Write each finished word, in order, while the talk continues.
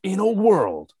In a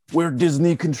world where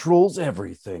Disney controls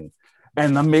everything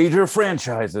and the major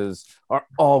franchises are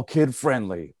all kid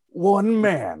friendly, one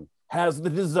man has the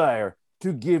desire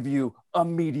to give you a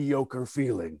mediocre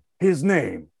feeling. His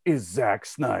name is Zack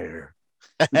Snyder.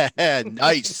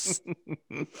 Nice.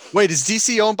 Wait, is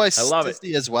DC owned by I love it.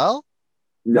 Disney as well?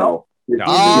 No, No.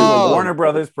 Disney is a Oh. Warner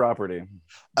Brothers property.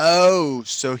 Oh,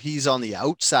 so he's on the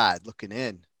outside looking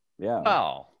in. Yeah.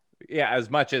 Well, yeah, as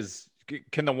much as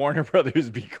can the Warner Brothers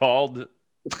be called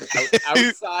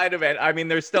outside of it? I mean,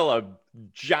 there's still a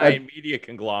giant media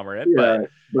conglomerate, Yeah,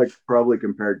 like probably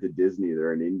compared to Disney,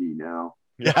 they're an indie now.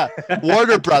 Yeah,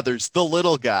 Warner Brothers, the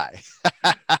little guy.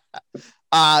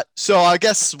 So I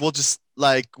guess we'll just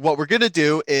like what we're gonna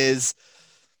do is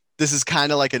this is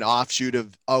kind of like an offshoot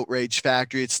of Outrage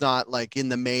Factory. It's not like in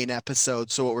the main episode.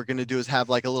 So what we're gonna do is have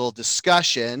like a little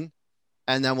discussion,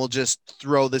 and then we'll just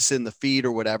throw this in the feed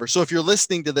or whatever. So if you're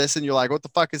listening to this and you're like, "What the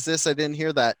fuck is this? I didn't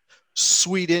hear that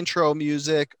sweet intro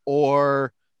music,"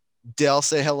 or "Dale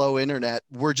say hello, internet,"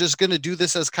 we're just gonna do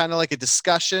this as kind of like a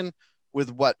discussion with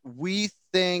what we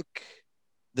think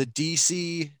the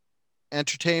DC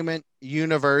entertainment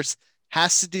universe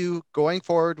has to do going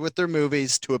forward with their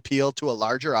movies to appeal to a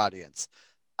larger audience.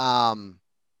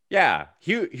 yeah,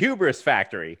 hubris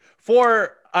factory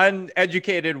for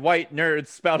uneducated white nerds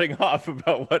spouting off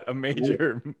about what a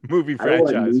major movie I don't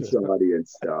like franchise niche is.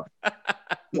 audience stuff. I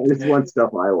just want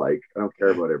stuff I like. I don't care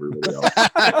about everybody else.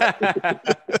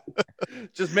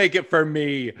 Just make it for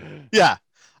me. Yeah.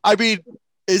 I mean,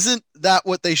 isn't that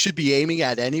what they should be aiming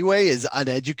at anyway, is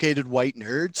uneducated white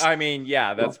nerds? I mean,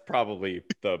 yeah, that's probably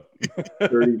the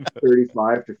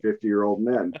 35 to 50-year-old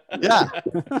men. Yeah.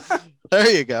 There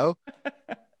you go.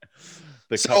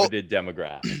 coveted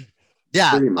demographic.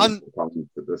 Yeah. Pretty much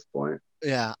at this point.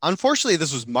 Yeah. Unfortunately,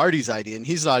 this was Marty's idea, and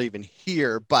he's not even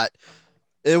here, but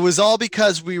it was all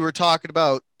because we were talking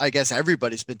about, I guess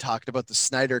everybody's been talking about the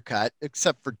Snyder Cut,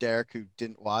 except for Derek, who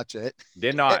didn't watch it.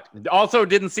 Did not. Also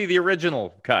didn't see the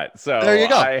original cut. So There you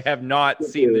go. I have not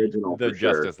seen the for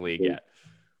sure. Justice League yet.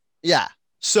 Yeah.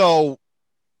 So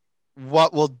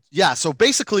so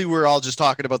basically we're all just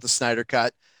talking about the Snyder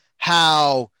Cut,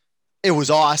 how it was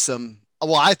awesome.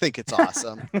 Well, I think it's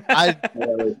awesome. Yeah, that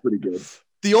was pretty good.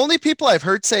 The only people I've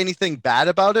heard say anything bad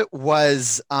about it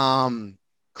was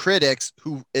critics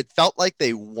who it felt like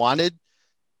they wanted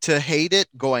to hate it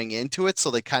going into it,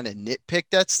 so they kind of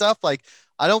nitpicked at stuff. Like,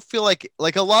 I don't feel like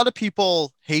a lot of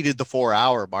people hated the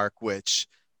 4-hour mark, which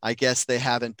I guess they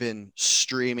haven't been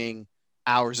streaming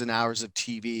hours and hours of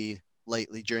TV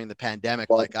lately during the pandemic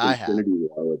like I have. Infinity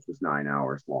War, which was 9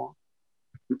 hours long.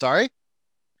 Sorry?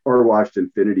 Or watched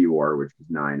Infinity War, which was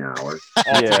 9 hours.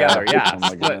 Altogether, yeah. Oh my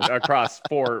Split goodness. across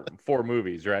four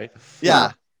movies, right?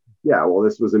 Yeah. Yeah, well,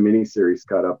 this was a miniseries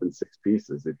cut up in 6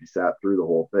 pieces. If you sat through the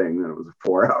whole thing, then it was a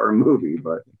 4-hour movie.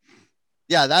 But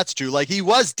Yeah, that's true. Like, he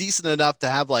was decent enough to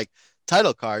have like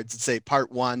title cards and say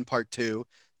part 1, part 2,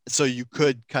 so you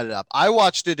could cut it up. I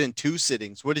watched it in 2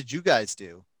 sittings. What did you guys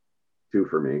do? 2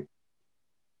 for me.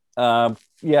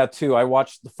 Yeah, 2. I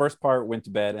watched the first part, went to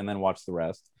bed, and then watched the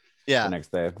rest Yeah. the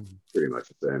next day. Pretty much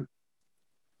the same.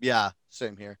 Yeah,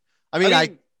 same here. I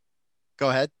mean,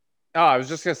 go ahead. Oh, I was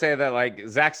just gonna say that like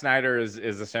Zack Snyder is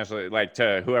essentially like,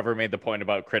 to whoever made the point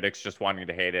about critics just wanting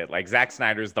to hate it. Like, Zack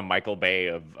Snyder's the Michael Bay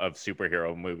of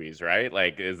superhero movies, right?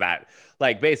 Like, is that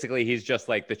like basically he's just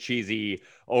like the cheesy,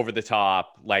 over the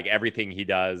top, like everything he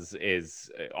does is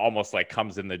almost like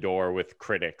comes in the door with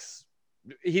critics.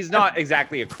 He's not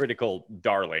exactly a critical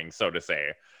darling, so to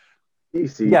say.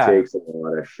 DC Yeah. takes a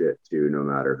lot of shit too, no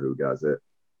matter who does it.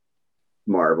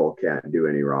 Marvel can't do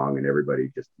any wrong, and everybody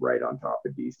just right on top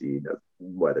of DC,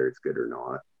 whether it's good or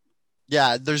not.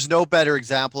 Yeah, there's no better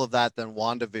example of that than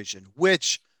WandaVision,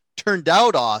 which turned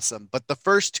out awesome. But the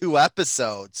first 2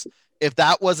 episodes, if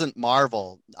that wasn't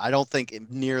Marvel, I don't think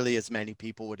nearly as many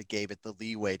people would have gave it the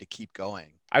leeway to keep going.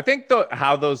 I think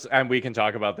how those, and we can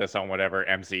talk about this on whatever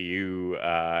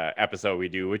MCU episode we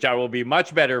do, which I will be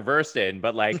much better versed in.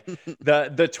 But like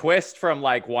the twist from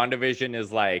like WandaVision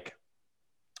is like,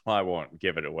 well, I won't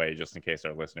give it away just in case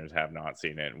our listeners have not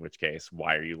seen it. In which case,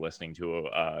 why are you listening to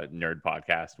a nerd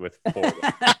podcast with 4?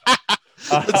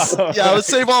 Let's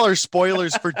save all our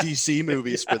spoilers for DC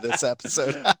movies for this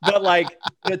episode. But like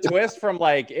the twist from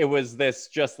like, it was this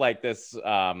just like this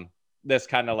this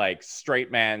kind of like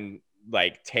straight man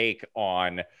like take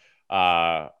on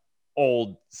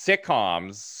old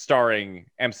sitcoms starring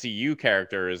MCU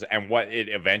characters, and what it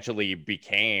eventually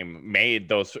became made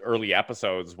those early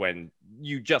episodes when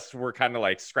you just were kind of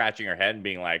like scratching your head and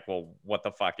being like, well, what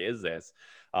the fuck is this?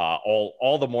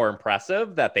 All the more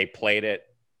impressive that they played it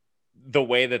the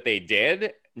way that they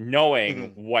did,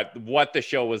 knowing what the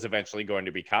show was eventually going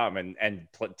to become, and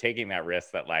taking that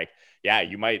risk that, like, yeah,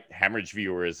 you might hemorrhage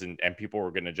viewers, and people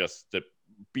were going to just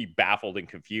be baffled and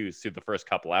confused through the first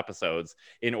couple episodes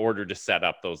in order to set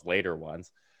up those later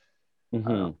ones.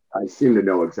 Mhm. I seem to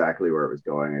know exactly where it was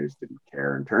going. I just didn't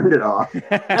care and turned it off. The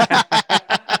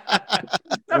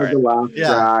last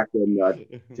track and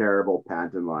the terrible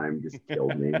pantomime just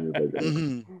killed me.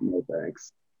 No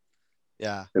thanks.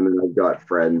 Yeah. And then I've got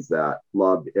friends that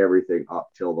loved everything up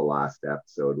till the last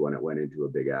episode when it went into a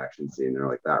big action scene. They're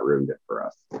like, that ruined it for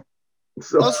us.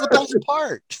 So that's the best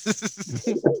part.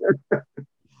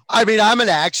 I mean, I'm an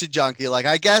action junkie. Like,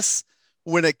 I guess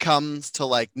when it comes to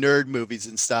like nerd movies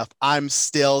and stuff, I'm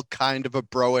still kind of a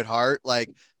bro at heart. Like,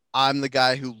 I'm the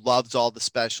guy who loves all the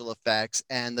special effects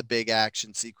and the big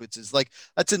action sequences. Like,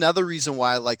 that's another reason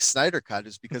why I like Snyder Cut,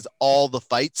 is because all the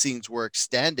fight scenes were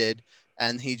extended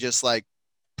and he just like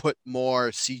put more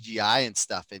CGI and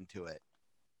stuff into it.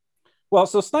 Well,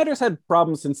 so Snyder's had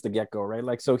problems since the get-go, right?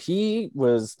 Like, so he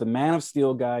was the Man of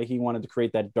Steel guy. He wanted to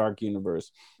create that dark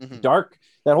universe.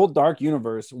 That whole dark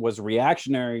universe was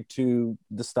reactionary to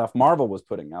the stuff Marvel was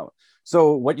putting out.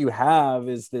 So what you have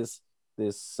is this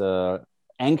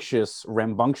anxious,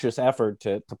 rambunctious effort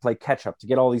to play catch up, to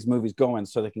get all these movies going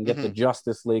so they can get the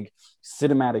Justice League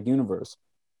cinematic universe.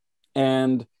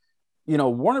 And, you know,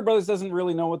 Warner Brothers doesn't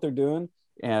really know what they're doing.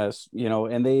 As you know,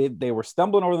 and they were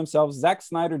stumbling over themselves. Zack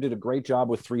Snyder did a great job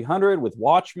with 300, with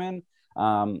Watchmen.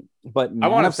 But I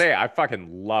want to say I fucking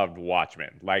loved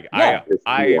Watchmen. Like, yeah,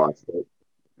 I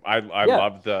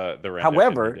loved the rendition.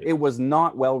 However, it was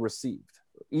not well received.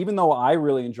 Even though I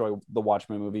really enjoy the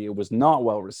Watchmen movie, it was not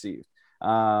well received.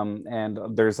 And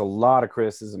there's a lot of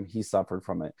criticism he suffered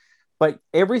from it. But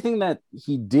everything that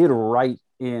he did right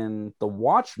in the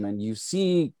Watchmen, you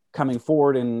see coming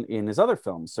forward in his other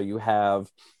films. So you have,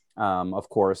 of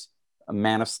course,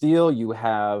 Man of Steel, you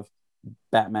have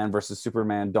Batman versus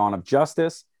Superman, Dawn of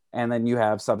Justice, and then you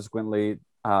have subsequently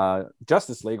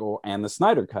Justice League and the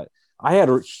Snyder Cut. I had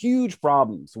huge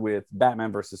problems with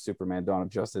Batman versus Superman, Dawn of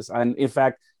Justice. And in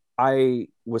fact, I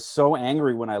was so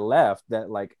angry when I left that,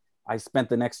 like, I spent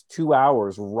the next 2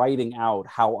 hours writing out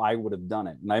how I would have done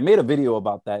it. And I made a video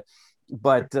about that.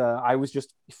 But I was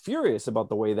just furious about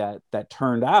the way that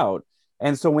turned out.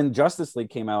 And so when Justice League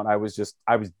came out, I was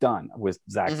done with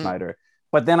Zack Snyder.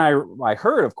 But then I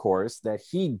heard, of course, that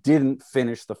he didn't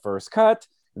finish the first cut,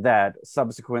 that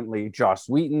subsequently Joss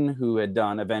Whedon, who had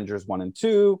done Avengers 1 and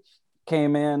 2,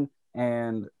 came in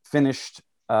and finished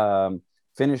the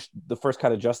first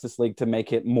cut of Justice League to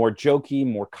make it more jokey,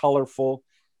 more colorful.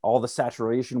 All the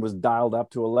saturation was dialed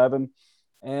up to 11.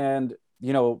 And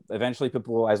you know, eventually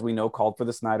people, as we know, called for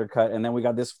the Snyder Cut, and then we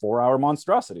got this 4-hour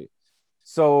monstrosity.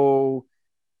 So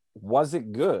was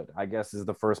it good, I guess, is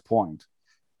the first point.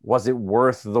 Was it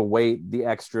worth the wait, the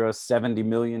extra $70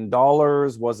 million?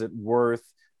 Was it worth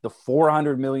the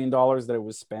 $400 million that it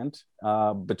was spent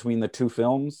between the two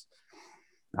films?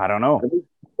 I don't know. I think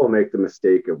people make the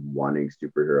mistake of wanting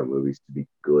superhero movies to be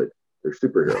good. They're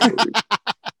superhero movies.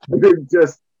 They're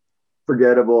just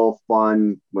forgettable,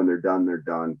 fun. When they're done, they're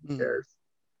done. Who cares?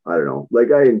 I don't know.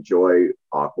 Like, I enjoy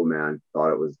Aquaman.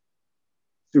 Thought it was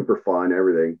super fun.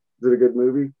 Everything. Is it a good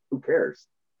movie? Who cares?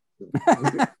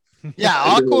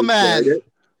 Yeah, Aquaman.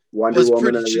 Wonder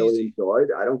Woman, I really enjoyed.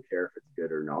 I don't care if it's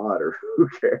good or not, or who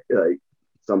cares. Like,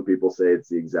 some people say it's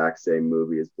the exact same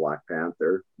movie as Black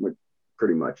Panther, which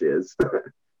pretty much is. I'm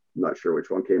not sure which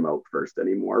one came out first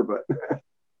anymore, but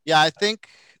yeah, I think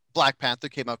Black Panther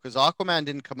came out because Aquaman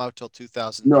didn't come out till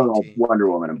 2018. No,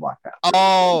 Wonder Woman and Black Panther.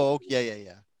 Oh,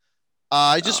 yeah.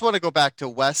 I just want to go back to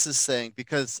Wes's saying,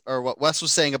 or what Wes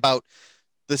was saying about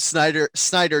the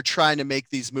Snyder trying to make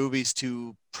these movies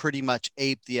to pretty much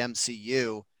ape the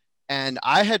MCU. And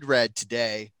I had read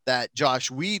today that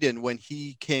Josh Whedon, when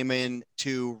he came in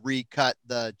to recut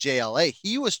the JLA,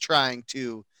 he was trying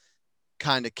to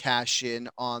kind of cash in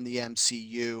on the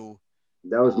MCU.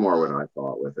 That was more what I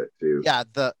thought with it too. Yeah,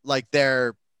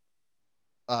 they're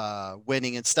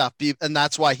winning and stuff, and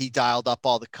that's why he dialed up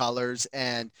all the colors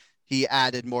and he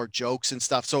added more jokes and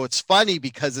stuff. So it's funny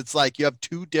because it's like you have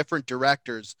two different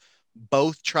directors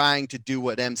both trying to do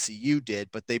what MCU did,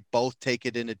 but they both take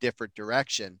it in a different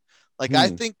direction. Like, I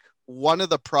think one of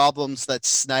the problems that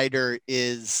Snyder's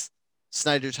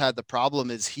had the problem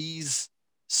is he's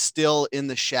still in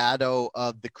the shadow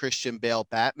of the Christian Bale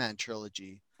Batman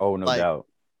trilogy. Oh, no doubt.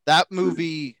 That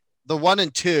movie, the 1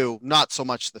 and 2, not so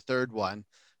much the third one,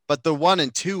 but the 1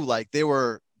 and 2, like, they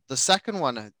were, the second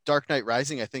one, Dark Knight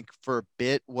Rising, I think for a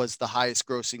bit was the highest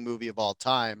grossing movie of all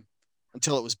time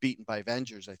until it was beaten by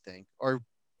Avengers, I think. Or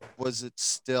was it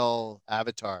still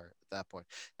Avatar? that point.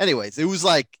 Anyways, it was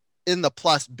like in the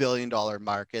plus $1 billion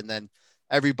mark, and then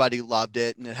everybody loved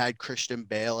it, and it had Christian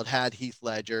Bale, it had Heath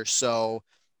Ledger. So,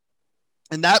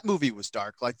 and that movie was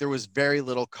dark. Like there was very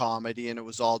little comedy, and it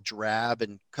was all drab,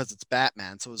 and because it's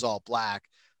Batman, so it was all black.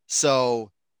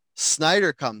 So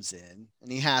Snyder comes in,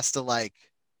 and he has to like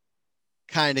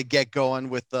kind of get going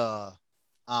with the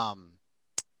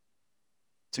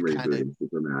to kind of Rebooting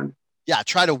Superman.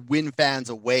 try to win fans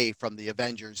away from the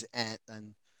Avengers,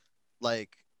 and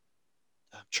like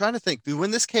I'm trying to think,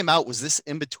 when this came out, was this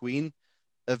in between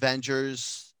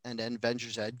Avengers and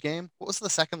Avengers Endgame? What was the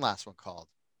second last one called?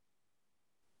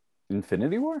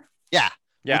 Infinity War? Yeah.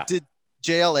 Yeah. Did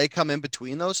JLA come in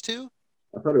between those two?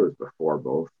 I thought it was before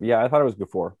both. Yeah, I thought it was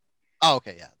before. Oh,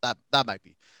 okay, yeah, that might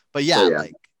be. But yeah, Yeah.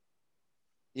 like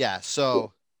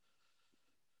so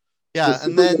The yeah,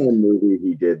 and Superman then movie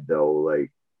he did though,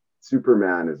 like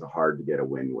Superman is hard to get a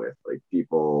win with. Like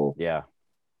people Yeah.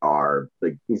 are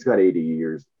like he's got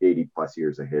 80 plus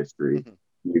years of history. Mhm.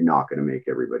 You're not going to make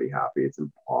everybody happy. It's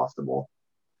impossible.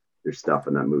 There's stuff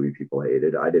in that movie people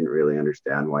hated. I didn't really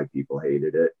understand why people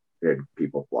hated it. They had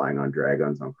people flying on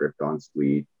dragons on Krypton,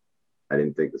 sweet. I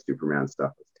didn't think the Superman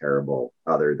stuff was terrible,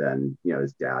 other than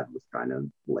his dad was kind of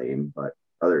lame. But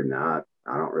other than that,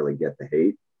 I don't really get the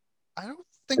hate. I don't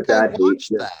think But I that hate watched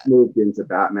just that. moved into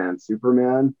Batman,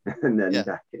 Superman, and then Yeah.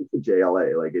 back into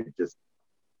JLA. Like it just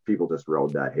people just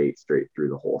rode that hate straight through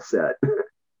the whole set.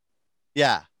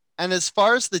 Yeah. And as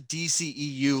far as the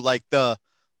DCEU,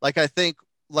 I think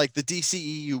like the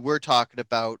DCEU we're talking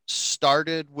about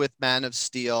started with Man of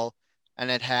Steel, and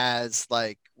it has,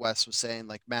 like Wes was saying,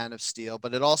 like Man of Steel,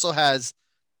 but it also has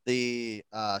the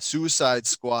Suicide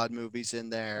Squad movies in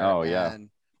there. Oh, yeah. And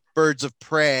Birds of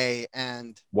Prey,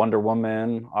 and Wonder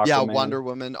Woman, Aquaman. yeah, Wonder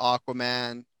Woman,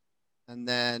 Aquaman. And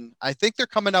then I think they're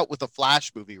coming out with a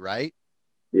Flash movie, right?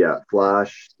 Yeah,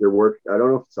 Flash. I don't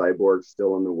know if Cyborg's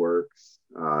still in the works.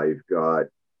 You've got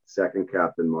second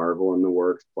Captain Marvel in the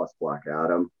works, plus Black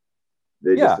Adam.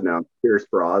 They Yeah. just announced Pierce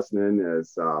Brosnan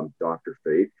as Dr.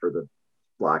 Fate for the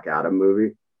Black Adam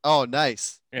movie. Oh,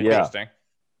 nice. Interesting.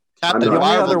 Captain The only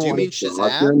Marvel, other do you one mean is Shazam?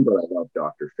 Brosnan, but I love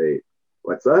Dr. Fate.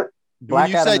 What's that? Black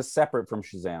You Adam said- is separate from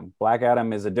Shazam. Black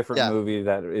Adam is a different Yeah. movie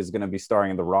that is going to be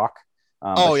starring The Rock.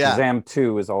 Oh, but yeah. Shazam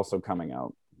 2 is also coming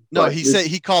out. No, But he this- said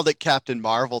he called it Captain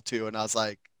Marvel too, and I was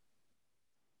like,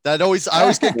 I always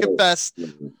get confessed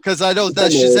because I know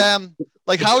that Shazam.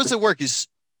 Like, how does it work? Is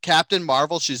Captain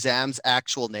Marvel Shazam's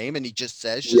actual name, and he just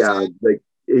says Shazam? Yeah, like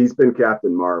he's been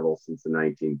Captain Marvel since the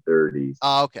 1930s.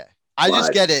 Oh, okay. I just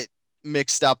But- get it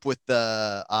mixed up with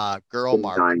the girl The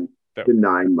Marvel. the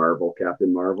nine Marvel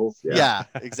Captain Marvels. Yeah,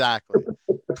 exactly.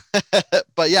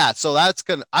 But yeah, so that's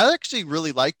gonna. I actually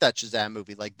really like that Shazam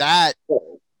movie. Like that.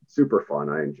 Oh, super fun.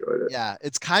 I enjoyed it. Yeah,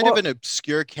 it's kind of an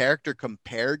obscure character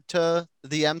compared to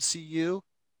the MCU.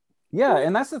 Yeah,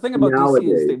 and that's the thing about DC is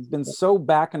Nowadays. they've been so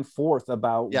back and forth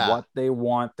about Yeah. what they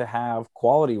want to have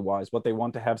quality wise, what they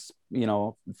want to have,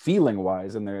 feeling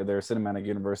wise in their cinematic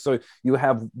universe. So you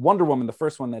have Wonder Woman, the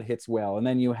first one that hits well, and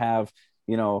then you have,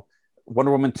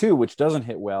 Wonder Woman 2, which doesn't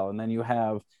hit well, and then you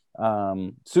have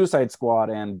Suicide Squad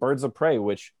and Birds of Prey,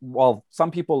 which, while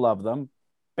some people love them,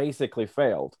 basically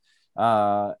failed.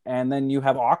 And then you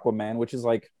have Aquaman, which is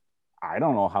like, I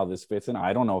don't know how this fits in.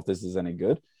 I don't know if this is any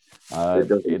good. It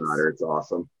doesn't matter. It's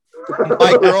awesome.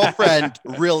 My girlfriend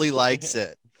really likes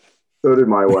it. So did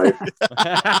my wife.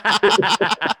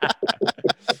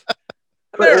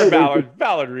 There are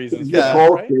valid reasons for Yeah. that,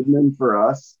 Nicole right? Kidman for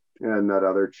us, and that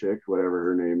other chick, whatever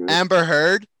her name is. Amber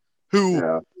Heard, who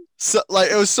Yeah. so,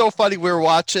 like, it was so funny. We were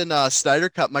watching Snyder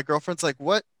Cut. My girlfriend's like,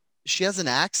 "What? She has an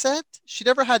accent? She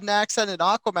never had an accent in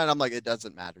Aquaman." I'm like, "It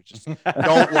doesn't matter. Just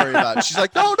don't worry about it." She's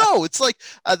like, "No, it's like."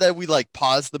 And then we like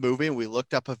paused the movie and we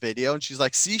looked up a video, and she's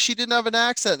like, "See, she didn't have an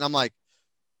accent." And I'm like,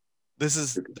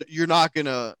 you're not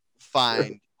gonna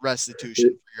find restitution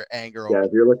for your anger Yeah, over."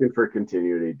 if you're looking for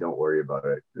continuity, don't worry about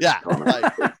it. It's Yeah, comic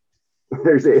like- books.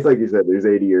 There's, like you said, there's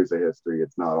 80 years of history.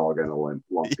 It's not all going to lump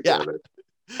Yeah. together.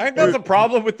 I think that's a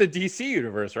problem with the DC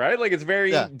universe, right? Like it's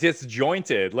very Yeah.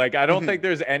 disjointed. Like I don't Mhm. think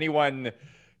there's anyone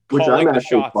Which calling I'm the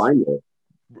actually shots. fine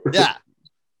with. Yeah,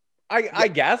 I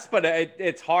guess, but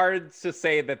it's hard to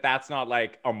say that that's not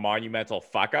like a monumental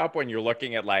fuck up when you're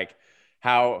looking at like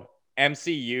how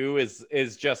MCU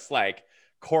is just like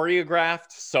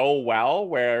choreographed so well,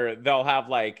 where they'll have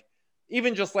like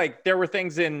even just like there were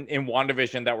things in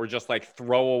WandaVision that were just like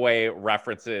throwaway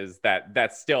references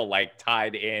that still like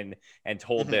tied in and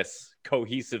told Mhm. this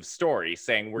cohesive story,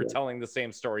 saying we're Yeah. telling the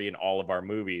same story in all of our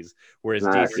movies, whereas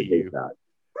And I actually DCU. hate that.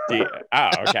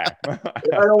 Okay.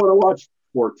 I don't want to watch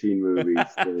 14 movies.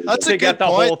 That's to a get good the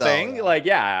point, whole though. thing, like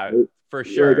yeah, for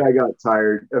sure. Like I got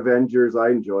tired. Avengers, I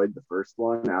enjoyed the first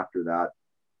one. After that,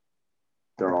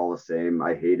 they're all the same.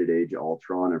 I hated Age of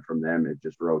Ultron, and from them it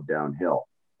just rode downhill.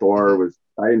 Thor was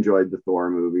I enjoyed the Thor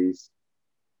movies.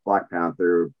 Black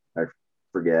Panther, I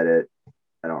forget it.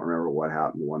 I don't remember what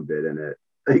happened one bit in it.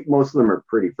 I think most of them are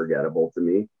pretty forgettable to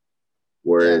me.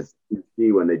 Whereas you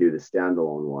see when they do the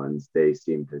standalone ones, they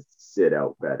seem to sit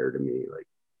out better to me. Like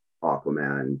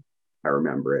Aquaman, I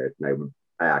remember it, and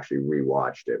I actually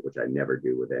rewatched it, which I never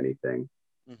do with anything.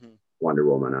 Mhm. Wonder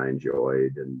Woman I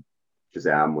enjoyed, and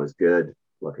Shazam was good.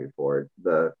 Looking forward.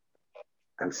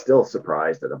 I'm still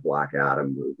surprised at a Black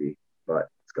Adam movie, but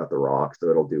it's got The Rock, so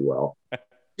it'll do well.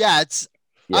 Yeah, I'm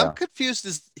Yeah. confused.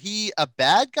 Is he a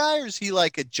bad guy or is he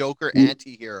like a Joker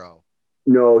anti-hero?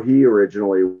 No, he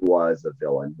originally was a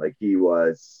villain. Like he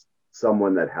was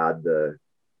someone that had the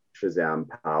Shazam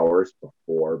powers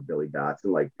before Billy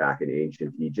Batson, like back in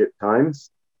ancient Egypt times.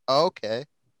 Okay.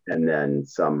 And then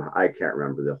I can't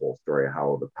remember the whole story of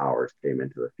how the powers came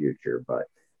into the future, but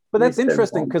that's he's been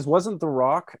interesting one. because wasn't The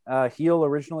Rock heel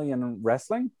originally in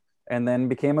wrestling and then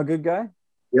became a good guy?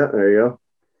 Yeah, there you go.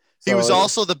 He was So-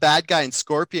 also the bad guy in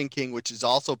Scorpion King, which is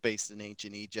also based in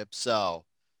ancient Egypt. So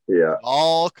Yeah. it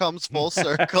all comes full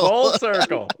circle. Full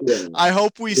circle. Yeah. I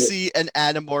hope we see an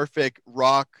anamorphic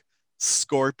Rock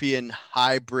Scorpion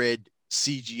hybrid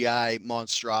CGI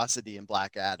monstrosity in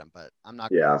Black Adam, but I'm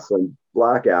not. Yeah, so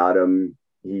Black Adam,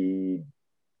 he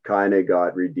kind of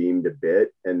got redeemed a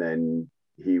bit, and then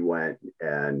he went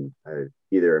and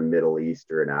either a Middle East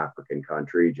or an African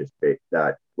country,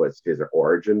 that was his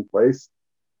origin place.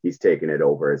 He's taken it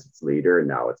over as its leader, and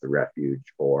now it's a refuge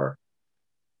for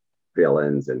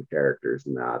villains and characters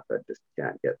and that just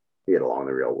can't get along in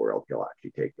the real world. He'll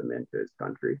actually take them into his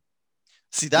country.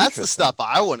 See, that's the Interesting. stuff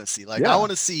I want to see. Like, Yeah. I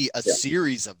want to see a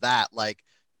series of that. Like,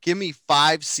 give me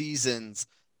 5 seasons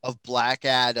of Black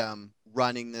Adam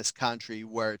running this country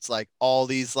where it's like all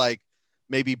these like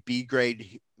maybe B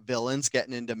grade villains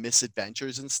getting into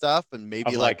misadventures and stuff, and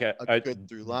maybe Of like like a good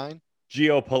through line.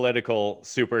 Geopolitical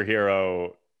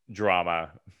superhero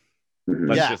drama. Mhm.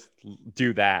 Let's Yeah. just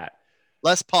do that.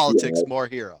 Less politics, more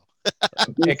hero.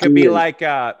 It could be like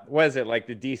what is it, like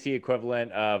the DC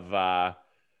equivalent of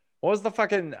what was the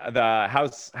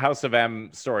House of M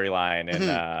storyline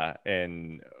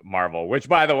in Marvel, which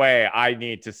by the way I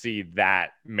need to see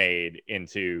that made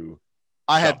into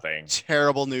I something. have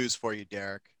terrible news for you,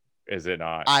 Derek. Is it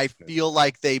not? I feel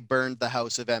like they burned the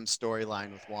House of M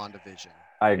storyline with WandaVision.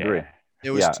 I agree. Yeah.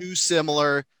 It was too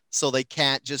similar, so they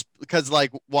can't just because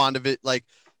like WandaVision, like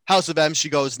House of M, she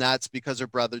goes nuts because her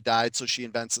brother died, so she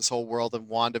invents this whole world, and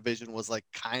WandaVision was like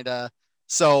kind of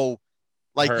so.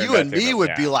 Like Her you and inventing me of-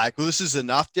 would be like, well, this is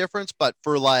enough difference, but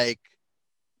for like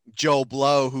Joe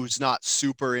Blow, who's not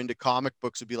super into comic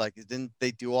books, would be like, didn't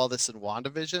they do all this in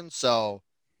WandaVision? So,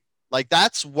 like,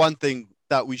 that's one thing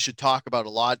that we should talk about a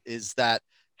lot is that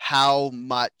how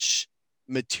much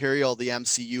material the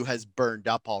MCU has burned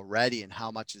up already and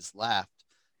how much is left.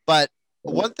 But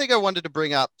one thing I wanted to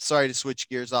bring up, sorry to switch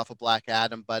gears off of Black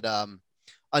Adam, but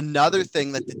another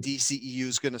thing that the DCEU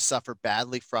is going to suffer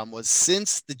badly from was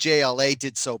since the JLA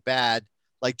did so bad,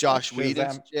 like Josh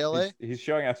Whedon's JLA. He's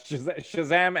showing us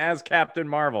Shazam as Captain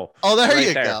Marvel. Oh, there Right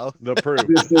you there. go. The proof.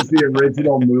 This is the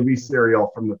original movie serial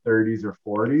from the 30s or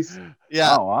 40s.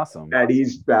 Yeah. Oh, awesome. And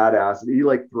he's badass. He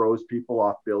like throws people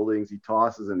off buildings. He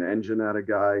tosses an engine at a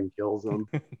guy and kills him.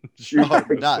 Shoots Oh,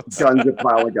 nuts. guns a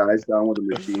pile of guys down with a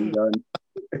machine gun.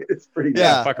 It's pretty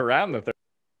Yeah. Fuck around the bad.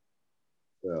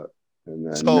 And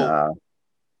then So,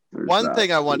 there's one that.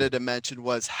 thing I wanted to mention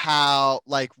was how,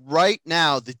 like, right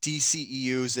now the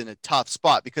DCEU is in a tough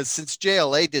spot because since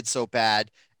JLA did so bad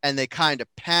and they kind of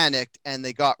panicked and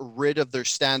they got rid of their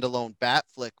standalone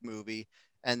Batflick movie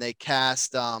and they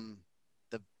cast the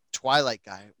Twilight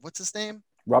guy. What's his name?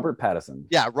 Robert Pattinson.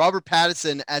 Yeah, Robert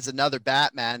Pattinson as another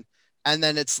Batman. And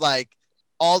then it's like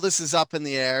all this is up in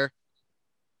the air.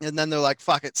 And then they're like,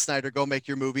 fuck it, Snyder, go make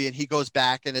your movie. And he goes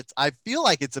back and I feel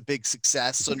like it's a big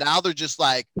success. So now they're just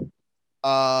like,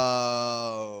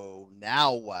 oh,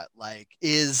 now what? Like,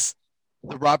 is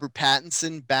the Robert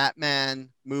Pattinson Batman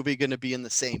movie going to be in the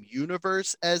same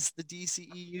universe as the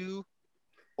DCEU?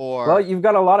 Or Well, you've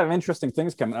got a lot of interesting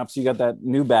things coming up. So you got that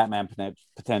new Batman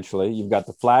potentially. You've got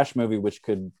the Flash movie, which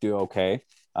could do okay.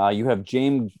 You have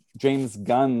James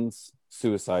Gunn's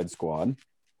Suicide Squad.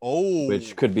 oh,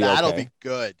 which could be that'll okay. be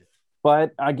good.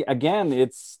 But again,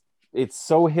 it's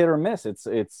so hit or miss.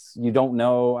 It's you don't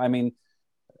know. I mean,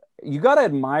 you got to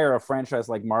admire a franchise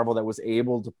like Marvel that was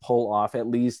able to pull off at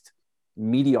least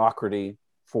mediocrity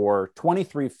for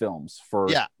 23 films for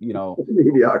Yeah. you know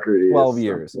mediocrity. 12 is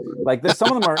years. something. Like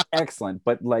some of them are excellent,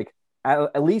 but like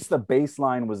at least the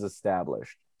baseline was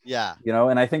established. Yeah.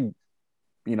 And I think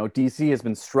DC has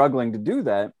been struggling to do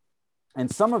that, and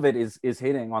some of it is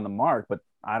hitting on the mark, but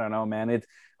I don't know, man.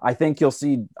 I think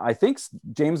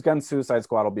James Gunn's Suicide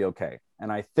Squad will be okay,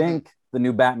 and I think the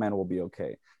new Batman will be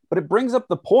okay. But it brings up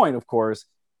the point, of course,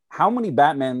 how many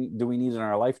Batman do we need in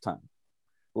our lifetime?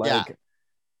 Like,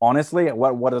 honestly,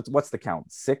 what's the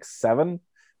count? 6, 7?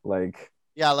 Like,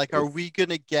 yeah, like, are we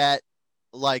gonna get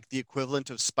like the equivalent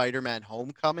of Spider-Man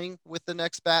Homecoming with the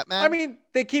next Batman? I mean,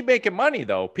 they keep making money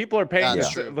though. People are paying.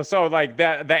 That's true. So like the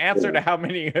answer to how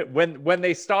many when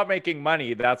they stop making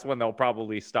money, that's when they'll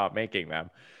probably stop making them.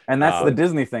 And that's the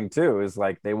Disney thing too, is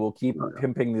like they will keep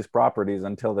pimping these properties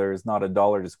until there's not a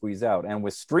dollar to squeeze out. And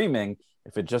with streaming,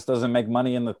 if it just doesn't make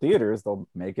money in the theaters, they'll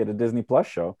make it a Disney Plus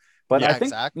show. But I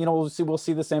think exactly. we'll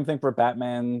see the same thing for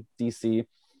Batman, DC.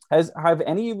 Have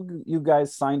any of you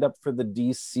guys signed up for the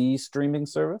DC streaming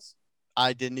service?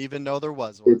 I didn't even know there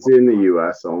was one. It's in the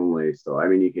US only, so I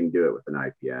mean you can do it with an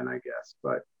IPN, I guess.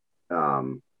 But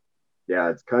yeah,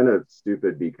 it's kind of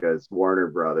stupid because Warner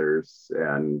Brothers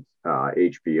and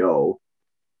HBO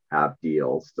have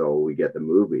deals, so we get the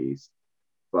movies,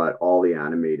 but all the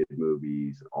animated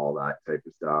movies and all that type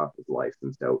of stuff is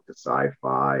licensed out to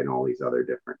Sci-Fi and all these other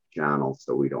different channels,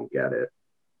 so we don't get it.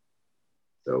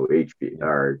 So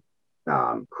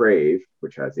Crave,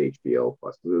 which has HBO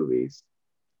plus movies,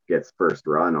 gets first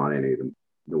run on any of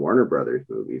the Warner Brothers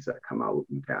movies that come out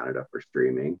in Canada for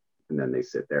streaming, and then they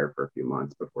sit there for a few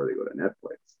months before they go to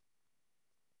Netflix.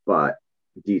 But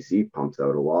DC pumps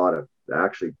out a lot of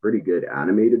actually pretty good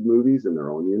animated movies in their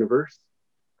own universe,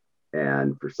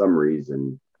 and for some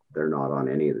reason they're not on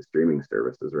any of the streaming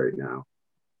services right now.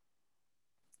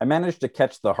 I managed to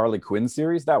catch the Harley Quinn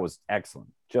series. That was excellent.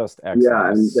 Just excellent. Yeah,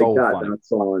 and so funny.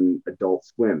 That's on Adult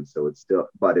Swim, so it's still,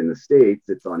 but in the States,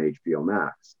 it's on HBO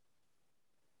Max.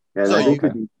 And I think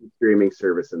the streaming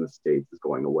service in the States is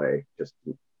going away just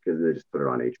because they just put it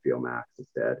on HBO Max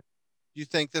instead. You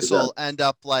think this will end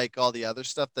up like all the other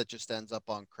stuff that just ends up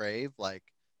on Crave, like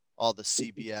all the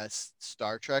CBS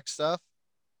Star Trek stuff?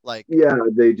 Like, yeah,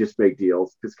 they just make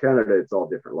deals because Canada, it's all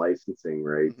different licensing,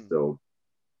 right? Mm-hmm. So,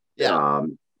 yeah.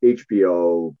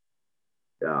 HBO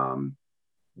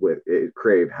with it,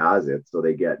 Crave has it, so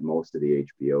they get most of the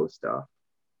HBO stuff,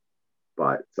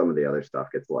 but some of the other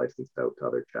stuff gets licensed out to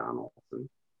other channels, and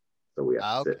so we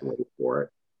have to sit and wait for it.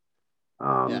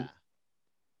 I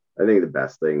think the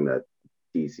best thing that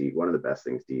one of the best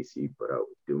things DC put out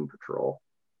was Doom Patrol.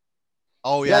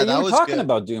 Oh yeah, you were talking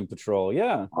about Doom Patrol.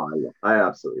 Yeah, I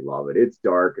absolutely love it. It's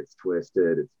dark, it's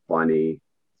twisted, it's funny,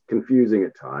 it's confusing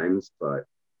at times, but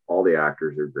all the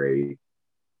actors are great.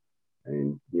 I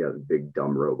mean, the big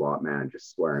dumb robot man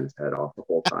just swearing his head off the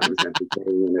whole time is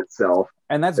entertaining in itself.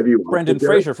 And that's Brendan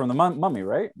Fraser from The Mummy,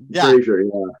 right? Yeah. Fraser,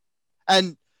 yeah.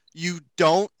 And you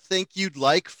don't think you'd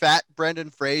like fat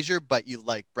Brendan Fraser, but you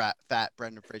like fat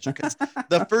Brendan Fraser, because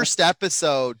the first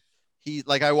episode,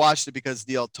 I watched it because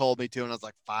Neil told me to, and I was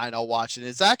like, fine, I'll watch it.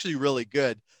 It's actually really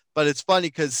good. But it's funny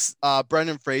because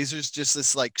Brendan Fraser's just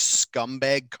this like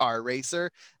scumbag car racer,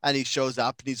 and he shows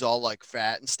up and he's all like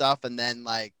fat and stuff, and then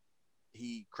like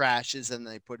he crashes and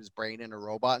they put his brain in a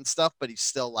robot and stuff, but he's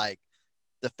still like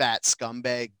the fat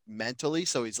scumbag mentally.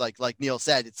 So he's like Neil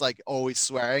said, it's like always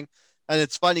swearing. And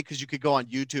it's funny because you could go on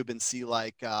YouTube and see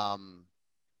like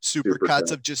super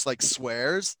cuts of just like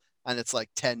swears, and it's like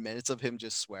 10 minutes of him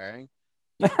just swearing.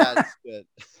 That's good.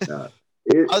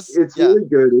 It's really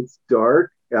good. It's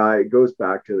dark. It goes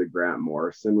back to the Grant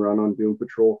Morrison run on Doom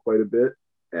Patrol quite a bit.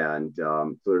 And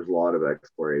so there's a lot of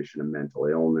exploration of mental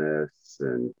illness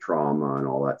and trauma and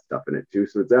all that stuff in it too.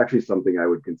 So it's actually something I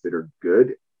would consider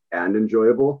good and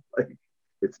enjoyable. Like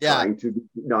it's trying to be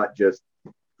not just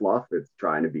fluff, it's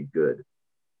trying to be good,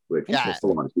 which just a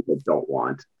lot of people don't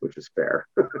want, which is fair.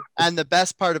 And the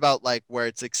best part about like where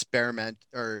it's experiment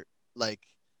or like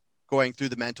going through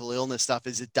the mental illness stuff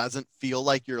is it doesn't feel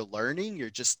like you're learning.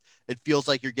 It feels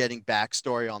like you're getting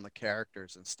backstory on the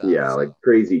characters and stuff. Yeah, so. Like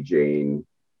Crazy Jane,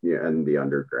 and the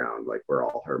underground, like where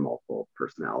all her multiple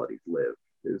personalities live,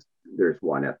 there's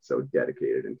one episode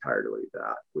dedicated entirely to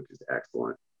that, which is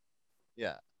excellent.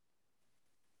 Yeah.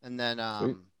 And then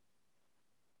I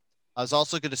was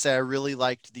also going to say I really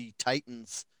liked the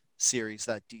Titans series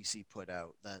that DC put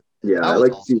out. I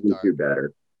like season 2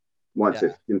 better. Once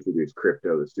it introduced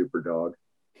Crypto the super dog.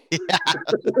 Yeah.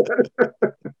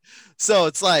 So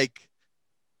it's like,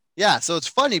 so it's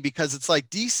funny because it's like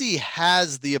DC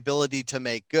has the ability to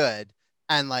make good,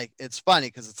 and like it's funny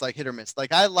because it's like hit or miss.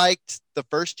 Like I liked the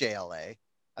first JLA,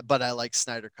 but I like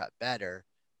Snyder Cut better,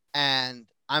 and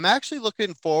I'm actually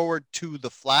looking forward to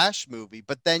the Flash movie.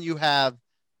 But then you have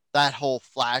that whole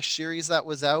Flash series that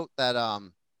was out. That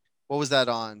what was that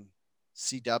on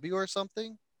CW or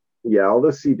something? Yeah, all the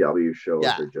CW shows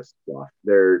Yeah. are just fluff.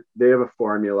 They have a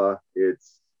formula.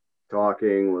 It's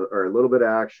talking or a little bit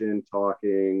action,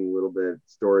 talking, a little bit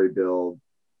story build,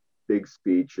 big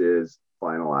speeches,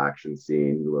 final action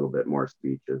scene, a little bit more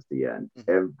speeches, the end.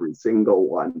 Every single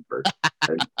one for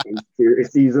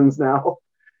seasons now.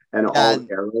 And all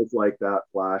Arrows like that,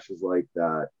 Flash is like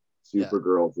that,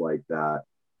 Supergirl's like that.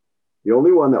 The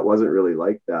only one that wasn't really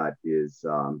like that is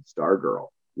Stargirl,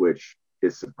 which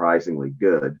is surprisingly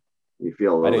good. You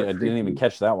feel a little I didn't even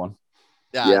catch that one.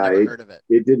 Yeah, I never heard of it.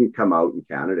 It didn't come out in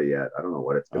Canada yet. I don't know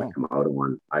what it's going to come out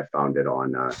on. I found it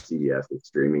on CBS's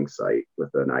streaming site with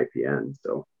an IPN.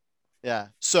 So, yeah.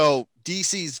 So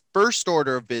DC's first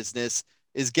order of business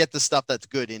is get the stuff that's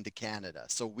good into Canada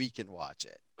so we can watch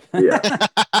it. Yeah.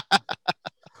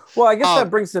 Well, I guess that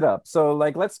brings it up. So,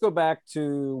 like, let's go back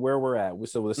to where we're at.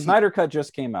 So, the Snyder Cut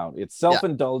just came out. It's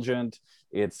self-indulgent.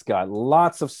 It's got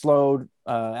lots of slow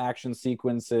action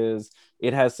sequences.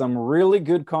 It has some really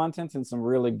good content and some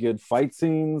really good fight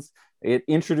scenes. It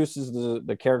introduces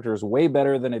the characters way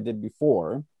better than it did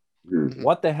before. Mm-hmm.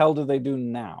 What the hell do they do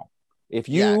now? If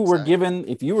you were given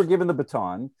the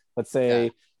baton, let's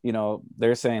say,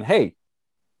 they're saying, hey,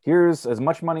 here's as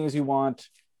much money as you want.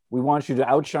 We want you to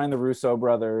outshine the Russo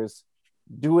brothers.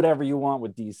 Do whatever you want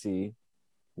with DC.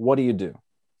 What do you do?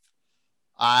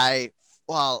 I'm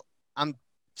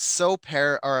so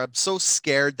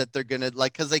scared that they're gonna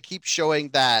because they keep showing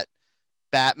that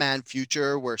Batman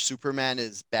future where Superman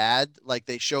is bad. Like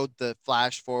they showed the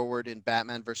flash forward in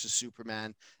Batman versus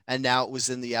Superman, and now it was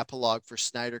in the epilogue for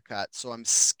Snyder Cut. So I'm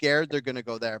scared they're gonna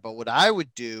go there. But what I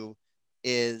would do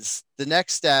is the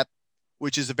next step,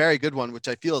 which is a very good one, which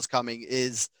I feel is coming,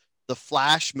 is the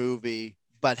Flash movie,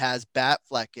 but has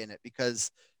Batfleck in it because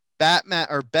Batman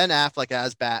or Ben Affleck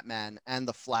as Batman and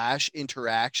the Flash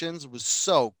interactions was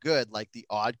so good. Like the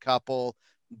Odd Couple,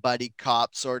 buddy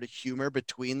cop sort of humor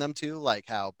between them two, like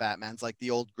how Batman's like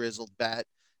the old grizzled vet,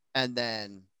 and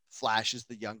then Flash is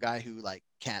the young guy who like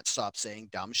can't stop saying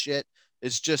dumb shit.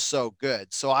 It's just so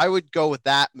good. So I would go with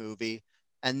that movie,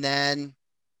 and then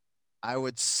I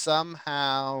would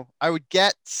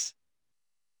get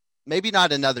maybe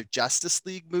not another Justice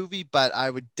League movie, but I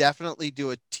would definitely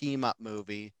do a team up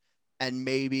movie. And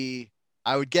maybe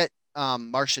I would get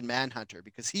Martian Manhunter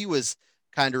because he was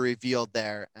kind of revealed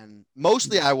there. And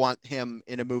mostly I want him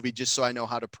in a movie just so I know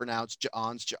how to pronounce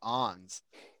Johns.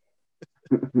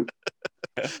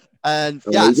 And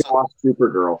you can watch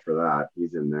Supergirl for that.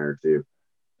 He's in there too.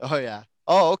 Oh, yeah.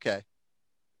 Oh, okay.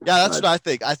 Yeah, that's what I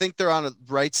think. I think they're on a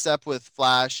right step with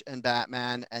Flash and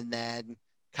Batman, and then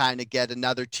kind of get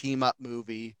another team up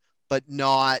movie, but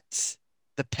not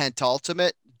the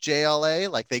pentultimate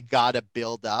JLA. Like they got to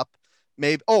build up.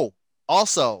 Maybe. Oh,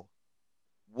 also,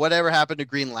 whatever happened to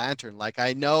Green Lantern? Like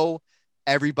I know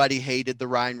everybody hated the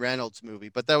Ryan Reynolds movie,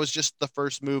 but that was just the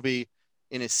first movie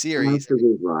in a series. Because it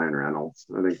was Ryan Reynolds.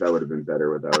 I think that would have been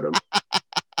better without him.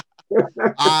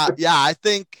 Yeah, I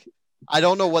think. I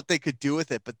don't know what they could do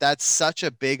with it, but that's such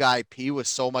a big IP with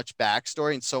so much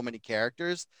backstory and so many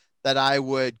characters that I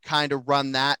would kind of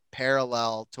run that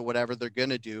parallel to whatever they're going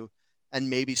to do and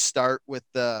maybe start with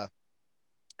the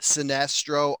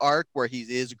Sinestro arc where he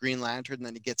is Green Lantern and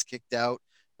then he gets kicked out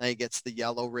and he gets the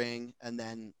yellow ring and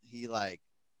then he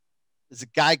is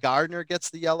it Guy Gardner gets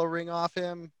the yellow ring off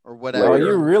him or whatever? Oh,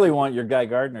 you really want your Guy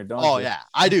Gardner, don't you? Oh, yeah,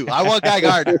 I do. I want Guy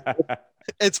Gardner.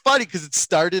 It's funny because it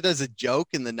started as a joke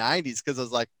in the 90s because I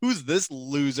was like, who's this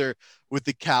loser with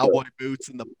the cowboy boots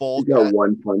and the bowl cut? Got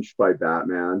one punched by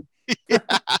Batman. Yeah.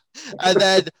 And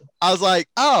then I was like,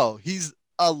 oh, he's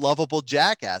a lovable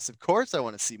jackass. Of course I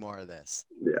want to see more of this.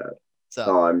 Yeah.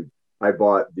 So I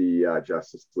bought the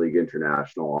Justice League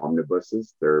International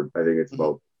omnibuses. I think it's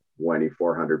about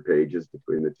 2,400 pages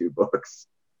between the two books.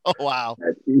 Oh, wow.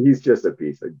 And he's just a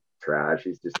piece of trash.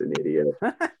 He's just an idiot.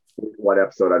 One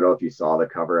episode, I don't know if you saw the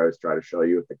cover I was trying to show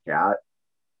you with the cat.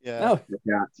 Yeah. The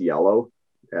cat's yellow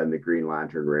and the Green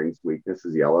Lantern ring's weakness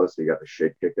is yellow. So you got the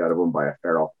shit kicked out of him by a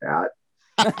feral cat.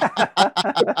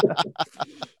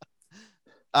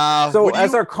 So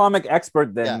as our comic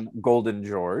expert then, Golden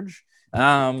George,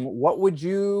 what would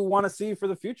you want to see for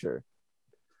the future?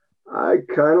 I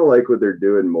kind of like what they're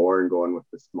doing more and going with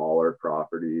the smaller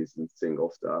properties and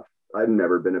single stuff. I've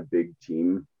never been a big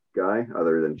team guy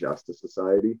other than Justice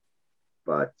Society,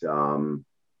 but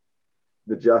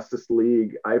the Justice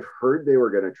League, I've heard they were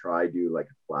going to try do like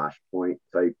a Flashpoint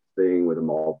type thing with a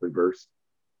multiverse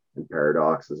and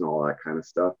paradoxes and all that kind of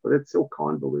stuff, but it's so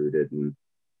convoluted and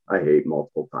I hate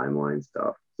multiple timeline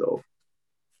stuff. So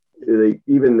like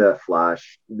even the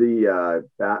Flash, the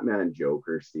Batman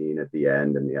Joker scene at the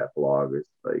end and the epilogue is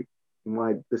like,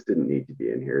 why this didn't need to be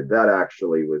in here. That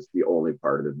actually was the only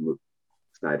part of the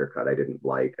Snyder cut I didn't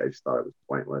like. I just thought it was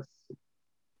pointless.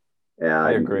 And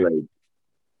I agree. like,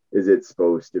 is it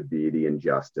supposed to be the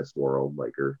Injustice world,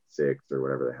 like Earth 6 or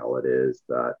whatever the hell it is,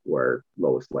 that where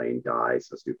Lois Lane dies,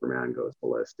 so Superman goes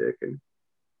ballistic, and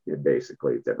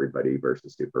basically it's everybody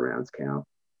versus Superman's camp.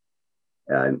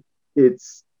 And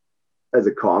it's, as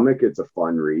a comic, it's a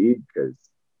fun read because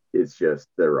it's just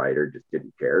the writer just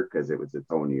didn't care because it was its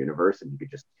own universe and he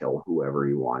could just kill whoever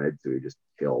he wanted. So he just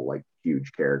kill like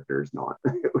huge characters, not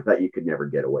that you could never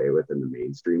get away with in the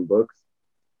mainstream books.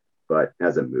 But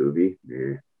as a movie,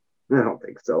 I don't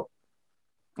think so.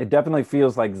 It definitely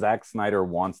feels like Zack Snyder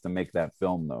wants to make that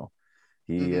film, though.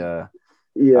 He, Yeah,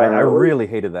 I really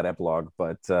hated that epilogue,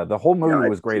 but the whole movie Yeah,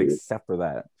 was great too. except for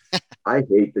that. I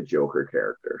hate the Joker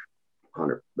character.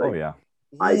 100. Oh yeah,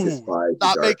 I Ooh, despise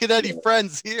not the making dark- any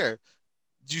friends here.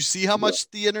 Do you see how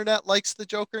much the internet likes the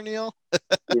Joker, Neil?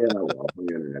 Yeah, well, the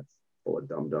internet's full of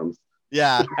dum dums.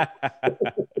 Yeah,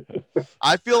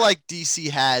 I feel like DC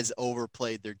has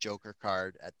overplayed their Joker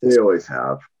card at this They always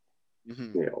have.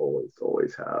 Mhm. They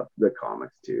always have. The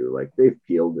comics too. Like they've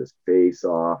peeled his face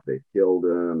off, they've killed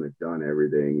him, they've done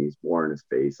everything. He's worn his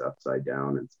face upside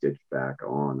down and stitched back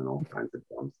on, and all kinds of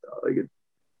dumb stuff.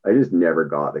 I just never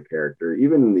got the character.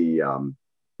 Even the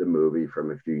movie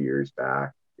from a few years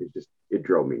back, it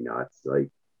drove me nuts. Like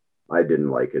I didn't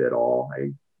like it at all.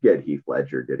 I get Heath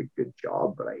Ledger did a good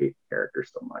job, but I hate the character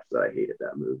so much that I hated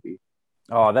that movie.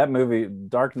 oh, that movie,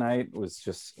 Dark Knight, was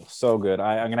just so good.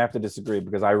 I'm gonna have to disagree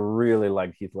because I really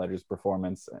liked Heath Ledger's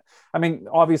performance. I mean,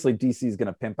 obviously DC is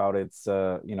gonna pimp out its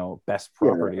best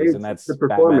properties, and that's the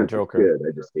Batman performance Joker. was good.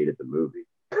 I just hated the movie.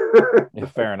 Yeah,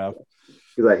 fair enough.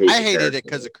 Because I hated it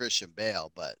because of Christian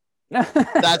Bale, but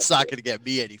that's not going to get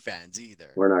me any fans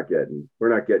either. we're not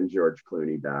getting George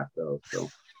Clooney back though. So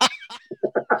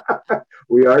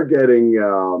we are getting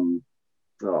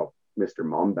Mr.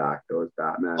 Mom back though as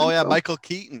Batman. Oh yeah, so, Michael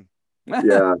Keaton.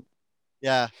 yeah.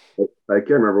 Yeah, I can't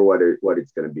remember what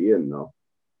it's going to be in though.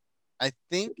 I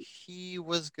think he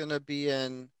was going to be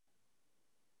in.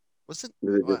 Was it?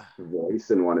 Was it just the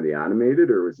voice in one of the animated,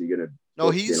 or was he going to? No,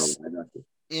 he's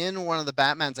in one of the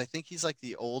Batmans. I think he's like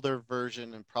the older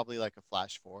version and probably like a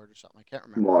Flash Forward or something. I can't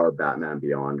remember. More Batman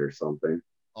Beyond or something.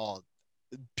 Oh,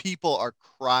 people are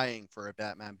crying for a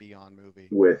Batman Beyond movie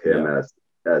with him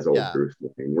as old Yeah. Bruce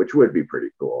Wayne, which would be pretty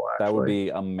cool. Actually, That would be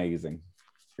amazing.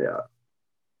 Yeah.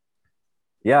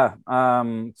 Yeah.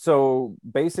 So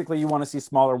basically, you want to see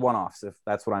smaller one-offs, if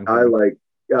that's what I'm I hearing.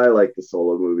 like the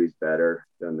solo movies better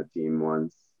than the team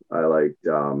ones. I like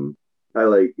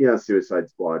Suicide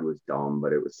Squad was dumb,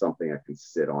 but it was something that can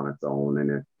sit on its own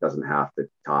and it doesn't have to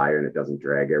tie and it doesn't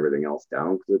drag everything else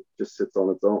down because it just sits on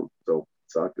its own. So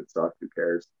it sucked. Who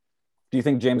cares? Do you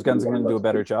think James Gunn's going to do a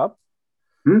better job?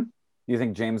 Hmm? Do you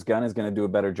think James Gunn is going to do a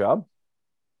better job?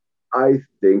 I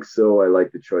think so. I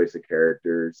like the choice of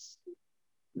characters.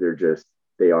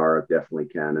 They are definitely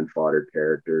cannon fodder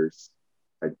characters.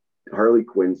 Harley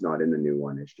Quinn's not in the new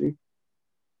one, is she?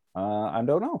 I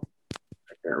don't know.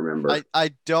 I can't remember.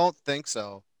 I don't think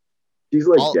so. She's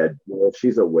like Deadpool.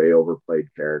 She's a way overplayed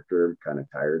character. I'm kind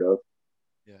of tired of.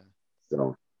 Yeah.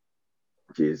 So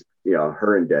she's,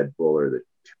 her and Deadpool are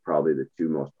probably the two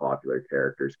most popular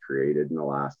characters created in the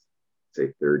last,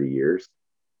 say, 30 years.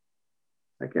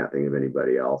 I can't think of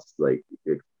anybody else like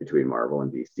between Marvel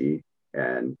and DC,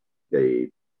 and they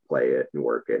play it and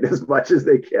work it as much as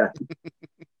they can.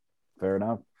 Fair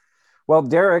enough. Well,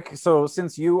 Derek, so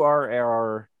since you are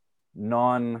our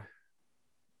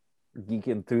non-geek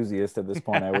enthusiast at this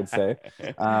point, I would say.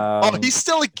 He's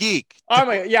still a geek.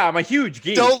 I'm a huge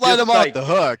geek. Don't let Just him off the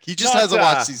hook. He just not, hasn't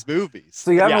watched these movies.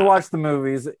 So you haven't Yeah. watched the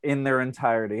movies in their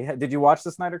entirety. Did you watch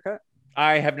the Snyder Cut?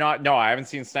 I have not. No, I haven't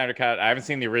seen Snyder Cut. I haven't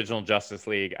seen the original Justice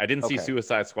League. I didn't see Okay.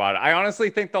 Suicide Squad. I honestly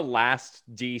think the last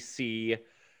DC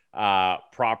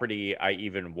property I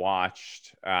even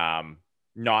watched,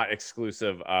 not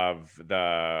exclusive of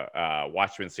the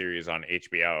Watchmen series on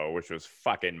HBO, which was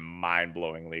fucking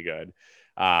mind-blowingly good,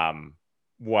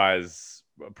 was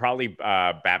probably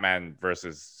Batman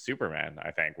versus Superman.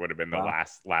 I think would have been the Wow.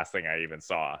 last thing I even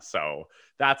saw. So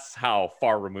that's how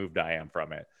far removed I am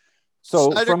from it.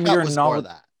 So Snyder from Cut your was for knowledge,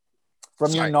 that.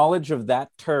 from your Sorry. knowledge of that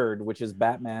turd, which is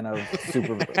Batman of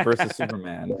versus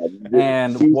Superman, The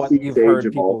and DC what you've stage heard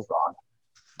of all people. thought.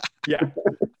 Yeah.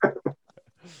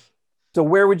 So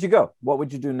where would you go? What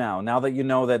would you do now that you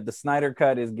know that the Snyder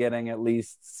Cut is getting at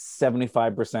least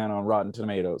 75% on Rotten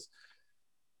Tomatoes?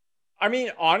 I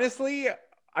mean, honestly,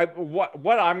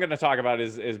 what I'm going to talk about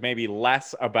is maybe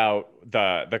less about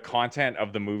the content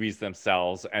of the movies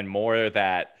themselves and more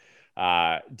that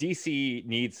DC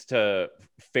needs to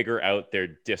figure out their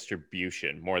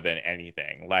distribution more than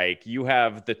anything. Like, you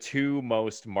have the two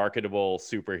most marketable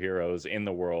superheroes in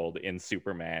the world in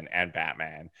Superman and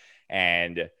Batman,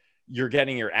 and you're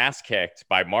getting your ass kicked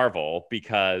by Marvel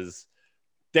because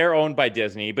they're owned by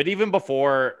Disney. But even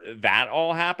before that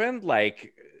all happened,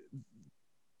 like,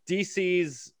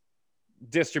 DC's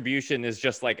distribution is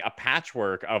just like a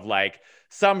patchwork of like,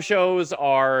 some shows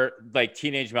are like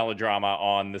teenage melodrama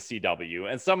on the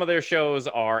CW, and some of their shows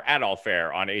are adult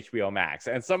fare on HBO Max,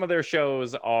 and some of their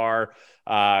shows are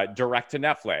direct to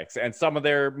Netflix, and some of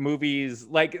their movies,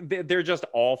 like, they're just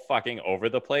all fucking over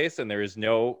the place, and there is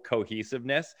no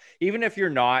cohesiveness. Even if you're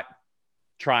not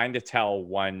trying to tell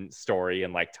one story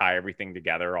and like tie everything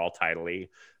together all tidily,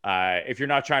 if you're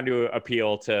not trying to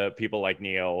appeal to people like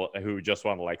Neil who just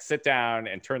want to like sit down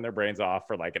and turn their brains off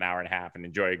for like an hour and a half and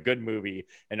enjoy a good movie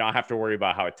and not have to worry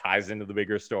about how it ties into the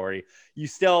bigger story, you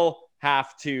still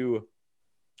have to,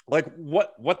 like,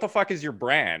 what the fuck is your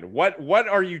brand? What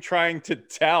are you trying to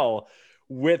tell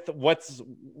with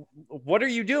what are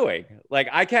you doing? Like,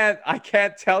 I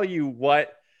can't tell you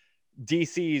what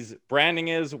DC's branding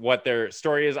is, what their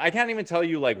story is. I can't even tell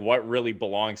you like what really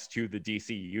belongs to the DC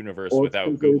universe without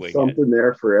Googling there's something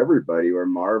there for everybody, where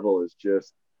Marvel is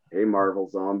just, hey, Marvel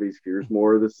Zombies, here's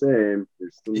more of the same.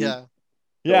 There's some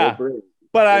yeah.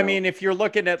 But I know? mean, if you're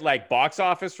looking at like box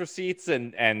office receipts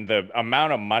and the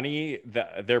amount of money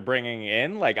that they're bringing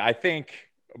in, like, I think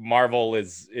Marvel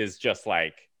is just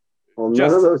like, well,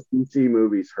 none of those DC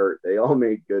movies hurt. They all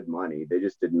made good money. They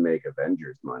just didn't make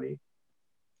Avengers money.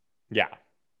 Yeah.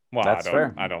 Well, That's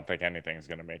fair. I don't think anything's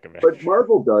going to make Avengers. But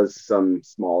Marvel does some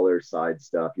smaller side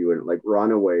stuff. You wouldn't like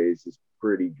Runaways is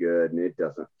pretty good, and it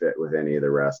doesn't fit with any of the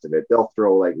rest of it. They'll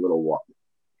throw like little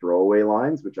throwaway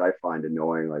lines, which I find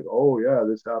annoying. Like, oh yeah,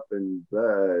 this happened.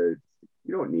 You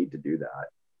don't need to do that.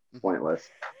 It's pointless.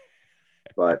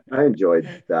 But I enjoyed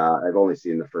that. I've only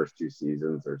seen the first 2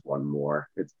 seasons. There's one more.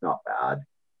 It's not bad.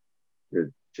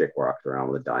 The chick walks around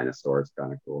with a dinosaur. It's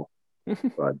kind of cool.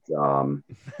 But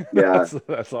yeah,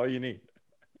 that's all you need.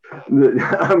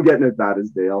 I'm getting as bad as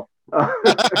Dale.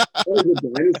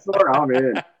 The dinosaur, I'm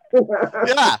in.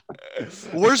 Yeah,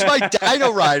 where's my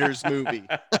Dino Riders movie?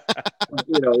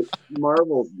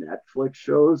 Marvel's Netflix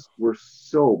shows were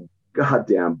so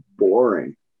goddamn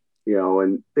boring,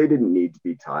 and they didn't need to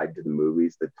be tied to the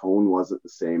movies. The tone wasn't the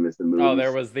same as the movies. Oh,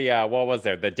 there was the what was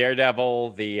there? The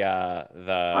Daredevil, the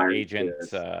Iron agent.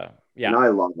 Fist. Yeah, and I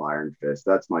love Iron Fist.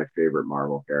 That's my favorite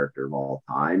Marvel character of all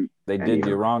time. They did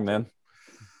you wrong then.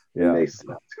 Yeah, they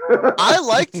sucked. I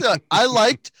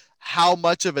liked how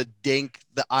much of a dink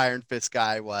the Iron Fist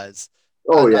guy was.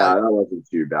 Oh yeah, that wasn't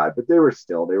too bad, but they were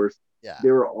yeah, they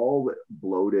were all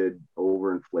bloated,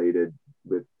 overinflated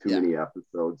with too many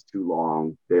episodes, too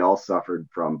long. They all suffered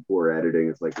from poor editing.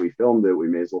 It's like, we filmed it, we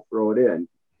may as well throw it in.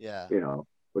 Yeah,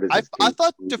 But I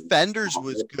thought Defenders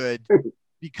was good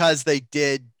because they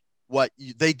did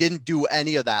they didn't do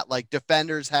any of that. Like,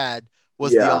 Defenders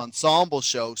was the ensemble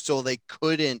show, so they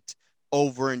couldn't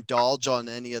overindulge on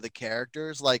any of the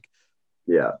characters. Like,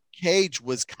 Cage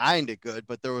was kind of good,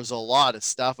 but there was a lot of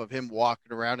stuff of him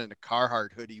walking around in a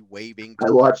Carhartt hoodie waving. I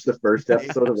watched the first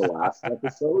episode of the last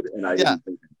episode, and I didn't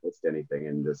think I missed anything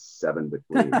in the 7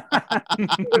 between.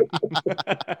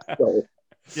 So,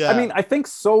 I mean, I think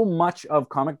so much of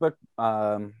comic book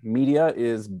media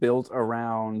is built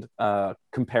around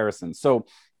comparison. So,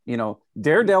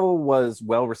 Daredevil was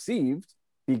well received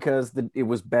because it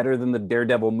was better than the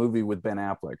Daredevil movie with Ben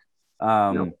Affleck.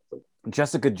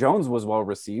 Jessica Jones was well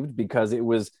received because it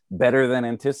was better than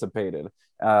anticipated.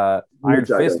 Iron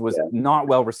Fist was not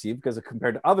well received because it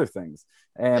compared to other things.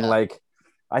 And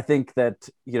I think that,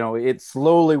 it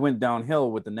slowly went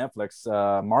downhill with the Netflix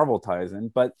Marvel ties in,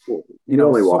 but you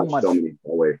only watched so many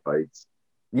hallway fights.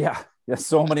 Yeah,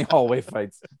 so many hallway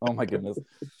fights. Oh my goodness.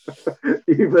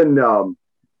 Even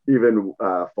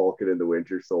Falcon and the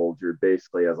Winter Soldier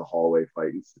basically has a hallway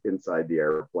fight inside the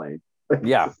airplane.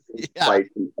 Yeah. Fight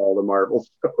in all the Marvel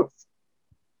shows.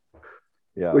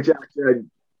 Yeah. Which actually,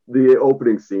 the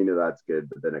opening scene of that's good,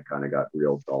 but then it kind of got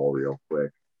real dull real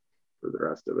quick for the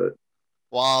rest of it.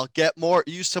 Well, get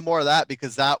used to more of that,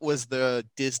 because that was the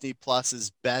Disney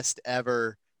Plus's best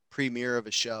ever premiere of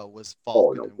a show, was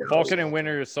Falcon and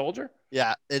Winter Soldier.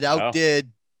 Yeah, it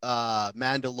outdid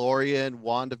Mandalorian,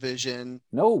 WandaVision.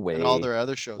 No way. And all their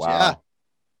other shows. Wow.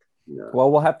 Yeah.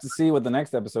 Well, we'll have to see what the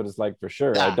next episode is like for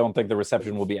sure. Yeah. I don't think the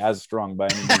reception will be as strong by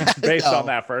any means. Based on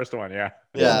that first one, yeah.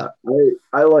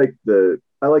 I like the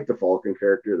Falcon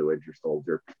character, the Winter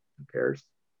Soldier. Who cares?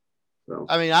 So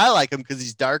I mean, I like him because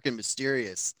he's dark and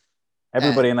mysterious.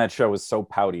 Everybody in that show is so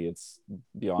pouty. It's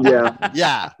beyond. Yeah.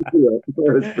 Yeah. yeah,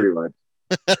 that's pretty much.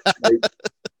 Like,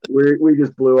 we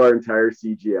just blew our entire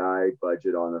CGI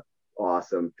budget on an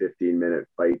awesome 15-minute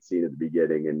fight scene at the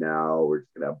beginning, and now we're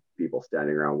just gonna have people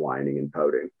standing around whining and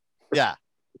pouting. Yeah.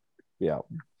 Yeah.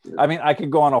 I mean, I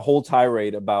could go on a whole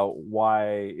tirade about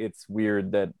why it's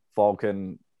weird that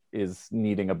Falcon is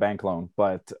needing a bank loan,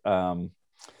 but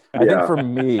I think for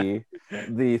me,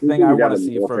 the thing I want to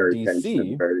see from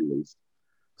DC.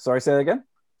 Sorry, say that again.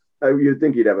 You'd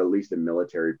think you'd have at least a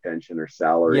military pension or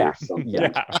salary or something.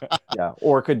 Yeah.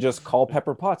 Or could just call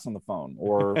Pepper Potts on the phone,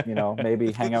 or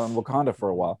maybe hang out in Wakanda for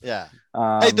a while. Yeah.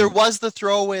 Hey, there was the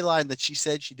throwaway line that she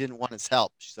said she didn't want his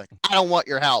help. She's like, I don't want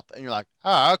your help. And you're like,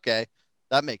 oh, okay.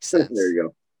 That makes sense. There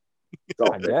you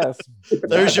go. I guess.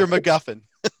 There's your MacGuffin.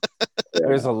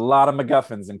 There's a lot of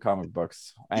MacGuffins in comic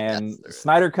books, and Yes,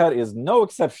 Snyder Cut is no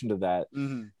exception to that.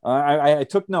 Mhm. I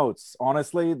took notes.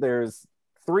 Honestly, there's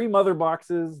 3 mother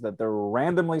boxes that they're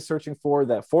randomly searching for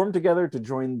that form together to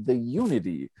join the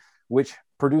Unity, which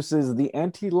produces the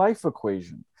anti-life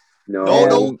equation.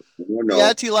 No. The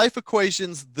anti-life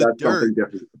equation's the dirt.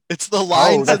 It's the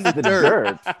lines in the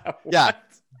dirt. Yeah.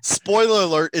 Spoiler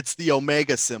alert, it's the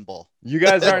Omega symbol. You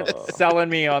guys aren't selling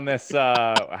me on this.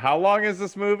 How long is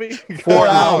this movie? 4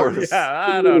 hours. Yeah,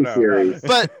 I don't know.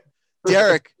 But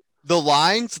Derek, the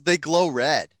lines, they glow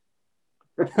red.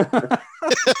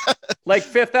 Like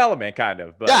Fifth Element, kind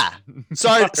of. But... Yeah.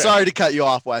 Sorry to cut you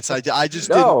off, Wes. I just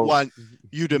didn't want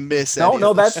you to miss it.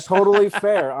 No, that's totally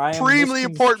fair. I am extremely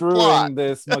important plot.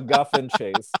 This MacGuffin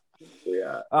chase.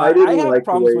 Yeah, I didn't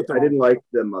like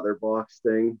the mother box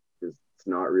thing, because it's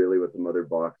not really what the mother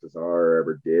boxes are or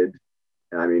ever did.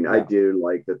 I mean, I do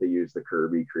like that they used the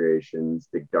Kirby creations.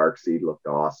 The Darkseid looked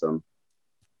awesome.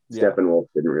 Steppenwolf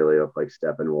didn't really look like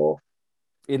Steppenwolf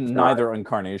in neither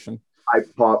incarnation. I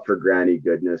popped for Granny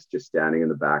Goodness just standing in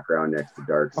the background next to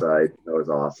Darkseid. That was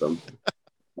awesome.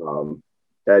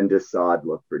 And Desaad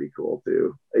looked pretty cool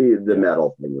too. The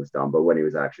metal thing was dumb, but when he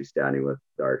was actually standing with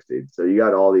Darkseid. So you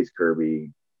got all these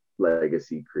Kirby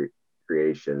legacy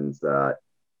creations that,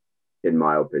 in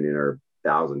my opinion, are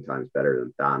 1,000 times better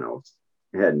than Thanos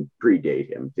and predate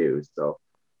him too. So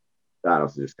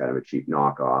Thanos is just kind of a cheap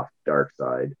knockoff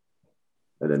Darkseid.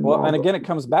 And again, it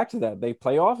comes back to that. They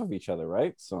play off of each other,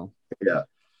 right? So yeah.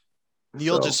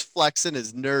 Neil just flexing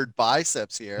his nerd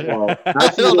biceps here. Well, I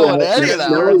don't know what any of that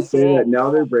was.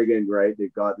 Now they're bringing, right?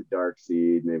 They've got the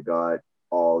Darkseid, and they've got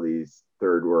all these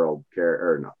third world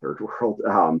not third world.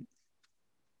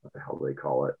 What the hell do they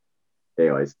call it?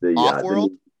 Anyways,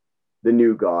 the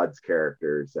new gods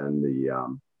characters, and the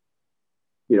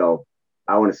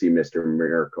I want to see Mr.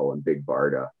 Miracle and Big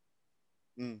Barda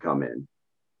come in.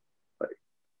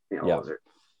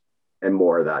 And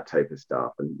more of that type of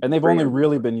stuff, and they've only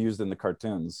really been used in the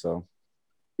cartoons. So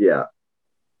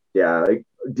like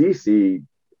DC,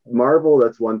 Marvel,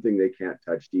 that's one thing they can't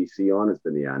touch DC on, has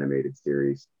been the animated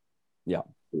series.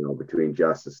 Between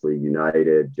Justice League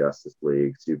United, Justice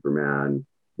League, Superman,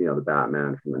 the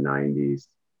Batman from the 90s,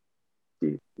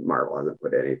 Marvel hasn't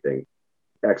put anything.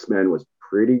 X-Men was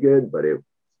pretty good, but it was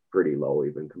pretty low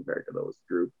even compared to those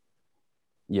groups.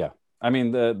 I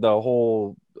mean, the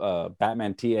whole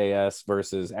Batman TAS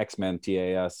versus X-Men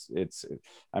TAS,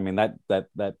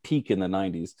 that peak in the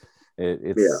 90s,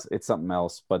 it's something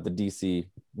else. But the DC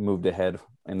moved ahead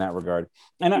in that regard.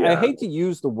 And I hate to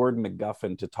use the word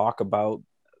MacGuffin to talk about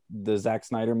the Zack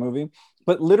Snyder movie,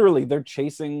 but literally they're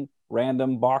chasing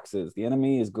random boxes. The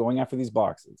enemy is going after these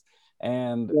boxes.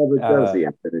 And that was the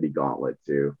Infinity Gauntlet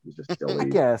too. It was just silly. I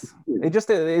guess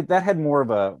that had more of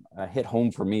a hit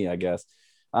home for me, I guess.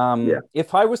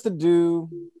 If I was to do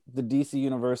the DC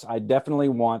universe, I definitely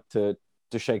want to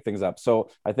shake things up. So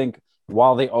I think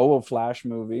while they owe a Flash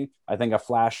movie, I think a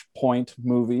Flashpoint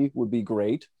movie would be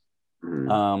great.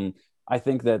 I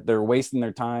think that they're wasting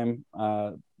their time,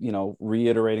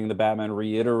 reiterating the Batman,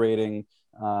 reiterating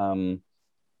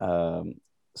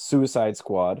Suicide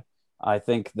Squad. I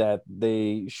think that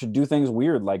they should do things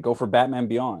weird, like go for Batman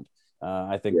Beyond.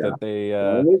 I think that they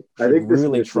I think this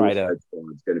really try to. It's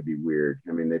going to be weird.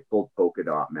 I mean, they pulled Polka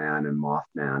Dot Man and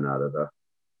Mothman out of the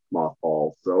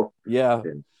mothball, so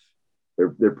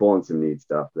they're pulling some neat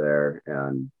stuff there,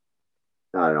 and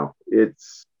I don't know.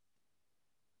 It's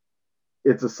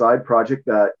a side project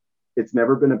that it's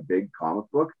never been a big comic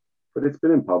book, but it's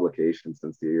been in publication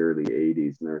since the early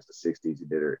 '80s, and there's the '60s who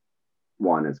did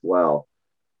one as well.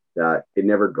 That it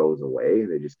never goes away.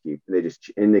 They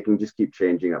can just keep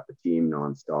changing up the team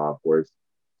nonstop. Whereas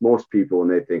most people, when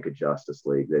they think of Justice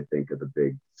League, they think of the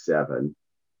big seven,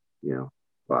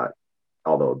 but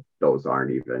although those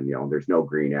aren't even, there's no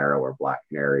Green Arrow or Black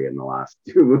Canary in the last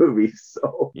two movies.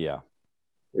 So Yeah.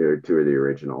 they're two of the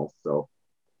originals. So,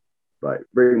 but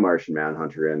bring Martian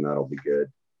Manhunter in, that'll be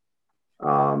good.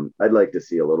 I'd like to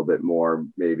see a little bit more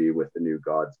maybe with the new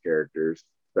Gods characters,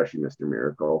 especially Mr.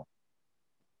 Miracle.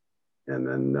 And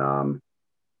then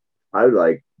I would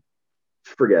like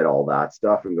forget all that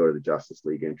stuff and go to the Justice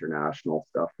League International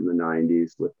stuff from the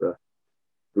 90s with the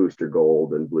Booster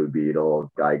Gold and Blue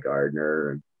Beetle, Guy Gardner.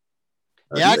 And,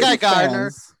 Yeah, Guy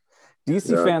Gardner.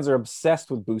 DC fans are obsessed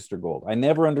with Booster Gold. I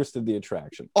never understood the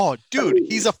attraction. Oh, dude,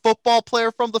 he's a football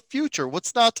player from the future.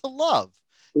 What's not to love?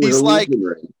 with He's a like Legion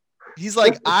ring. he's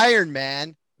like Iron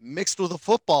Man mixed with a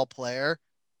football player,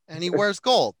 and he wears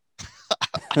gold.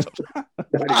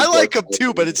 I like him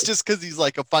too, but it's just because he's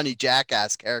like a funny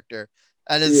jackass character.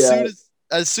 And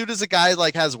as soon as a guy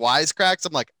like has wisecracks,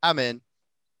 I'm like, I'm in.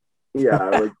 Yeah,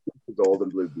 like Gold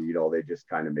and Blue Beetle, they just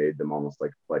kind of made them almost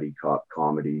like buddy cop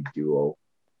comedy duo.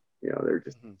 They're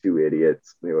just two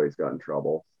idiots. They always got in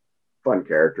trouble. Fun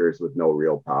characters with no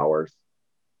real powers,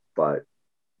 but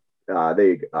they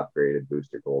upgraded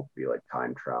Booster Gold to be like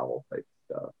time travel type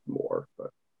stuff more.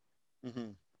 But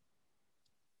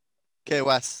Okay,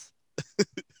 Wes.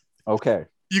 Okay.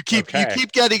 You keep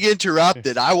getting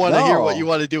interrupted. I want to hear what you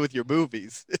want to do with your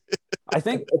movies. I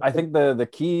think the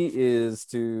key is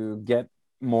to get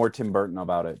more Tim Burton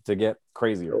about it, to get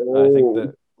crazier. I think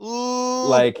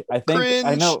that cringe.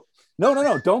 I know.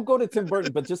 No. Don't go to Tim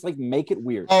Burton, but just like make it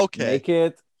weird. Okay.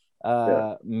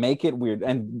 Make it weird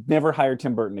and never hire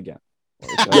Tim Burton again.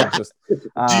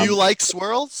 Do you like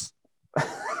swirls?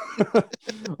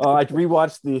 I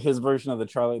rewatched his version of the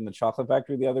Charlie and the Chocolate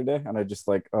Factory the other day, and I just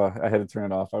I had to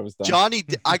turn it off. I was done.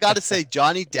 I gotta say,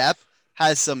 Johnny Depp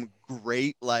has some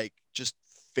great like just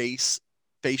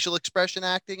facial expression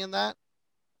acting in that.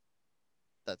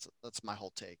 That's my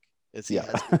whole take. Has good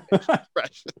facial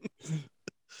expression.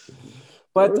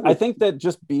 But I think that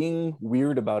just being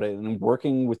weird about it and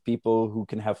working with people who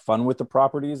can have fun with the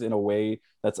properties in a way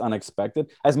that's unexpected,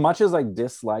 as much as I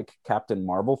dislike Captain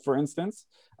Marvel, for instance,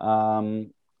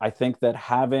 I think that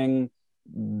having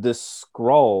the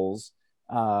Skrulls,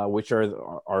 which are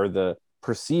the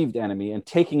perceived enemy, and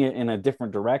taking it in a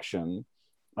different direction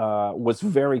was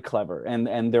very clever.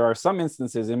 And there are some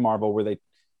instances in Marvel where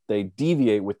they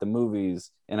deviate with the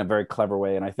movies in a very clever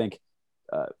way. And I think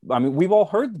we've all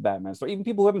heard the Batman story. Even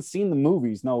people who haven't seen the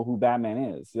movies know who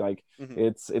Batman is. Like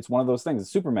it's one of those things.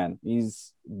 Superman.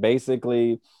 He's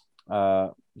basically,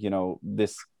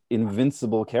 this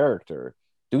invincible character.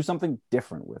 Do something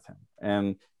different with him.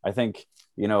 And I think,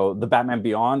 the Batman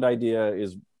Beyond idea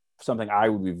is something I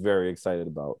would be very excited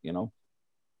about.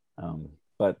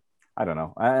 But I don't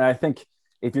know. I think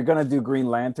if you're gonna do Green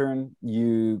Lantern,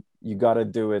 you got to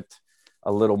do it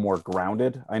a little more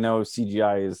grounded. I know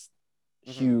CGI is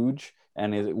huge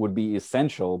and it would be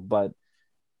essential, but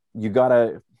you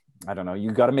gotta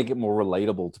make it more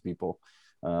relatable to people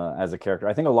as a character.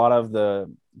 I think a lot of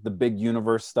the big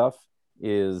universe stuff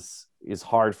is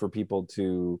hard for people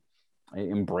to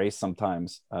embrace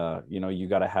sometimes. You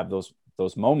got to have those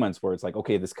moments where it's like,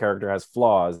 okay, this character has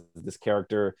flaws, this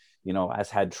character has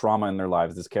had trauma in their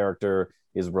lives, this character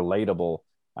is relatable.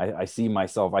 I see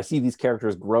these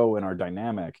characters grow in our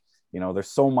dynamic.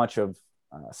 There's so much of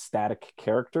static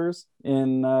characters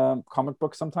in comic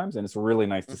books sometimes, and it's really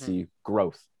nice to see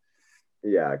growth.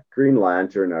 Yeah, Green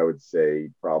Lantern, I would say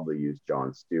probably use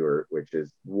John Stewart, which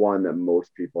is one that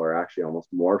most people are actually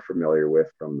almost more familiar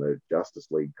with from the Justice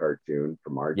League cartoon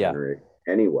from our generation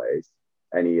anyways.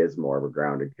 And he is more of a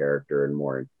grounded character and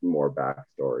more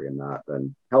backstory in that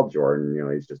than Hal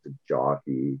Jordan. He's just a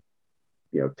jockey,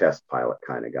 test pilot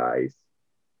kind of guy.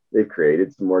 They've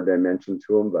created some more dimension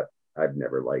to him, but I've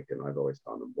never liked him. I've always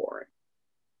found him boring.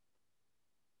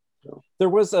 So. There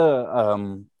was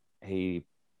a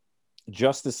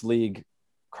Justice League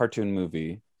cartoon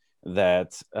movie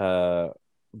that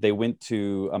they went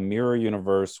to a mirror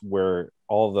universe where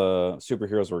all the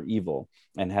superheroes were evil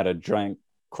and had a giant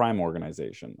crime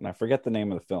organization. And I forget the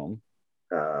name of the film.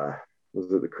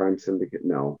 Was it the Crime Syndicate?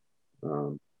 No.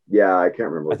 I can't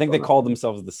remember. I think they called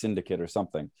themselves the Syndicate or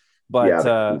something.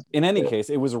 But in any case,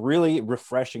 it was really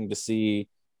refreshing to see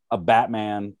a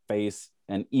Batman face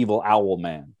an evil owl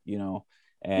man,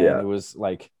 and it was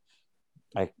like,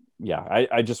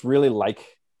 I just really like,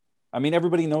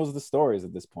 everybody knows the stories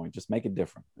at this point. Just make it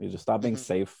different. You just stop being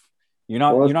safe. You're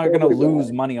not going to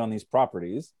lose money on these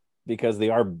properties because they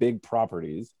are big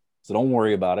properties. So don't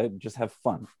worry about it. Just have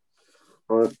fun.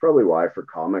 Well, that's probably why for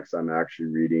comics, I'm actually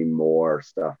reading more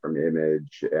stuff from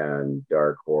Image and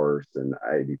Dark Horse and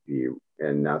IDP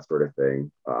and that sort of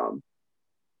thing.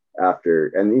 after,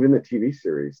 and even the TV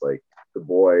series, like The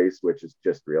Boys, which is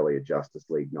just really a Justice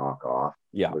League knockoff,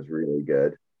 Yeah. was really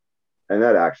good. And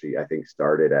that actually, I think,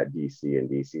 started at DC, and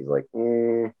DC's like,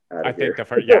 out I of here. think the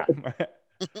first, yeah.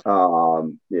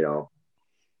 You know,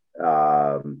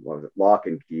 what was it? Lock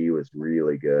and Key was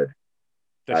really good.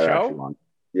 The I show? actually want-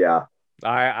 yeah,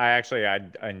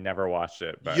 I never watched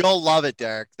it, but You'll love it,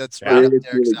 Derek. That's Yeah. right up it's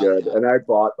Derek's really alley. good. And I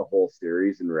bought the whole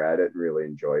series and read it and really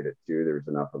enjoyed it too. There was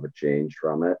enough of a change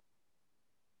from it.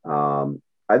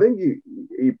 I think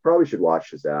you probably should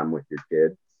watch Shazam with your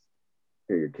kids.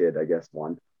 Or your kid, I guess,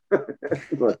 one.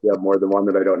 Unless you have more than one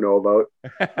that I don't know about.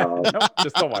 nope,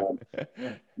 just the one.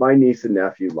 My niece and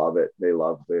nephew love it. They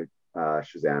love the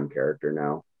Shazam character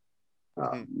now.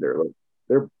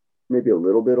 They're maybe a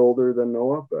little bit older than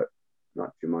Noah, but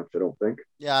not too much, I don't think.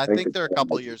 Yeah, I think they're a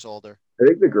couple years older. I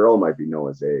think the girl might be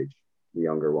Noah's age, the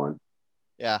younger one.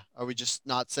 Yeah. Are we just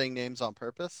not saying names on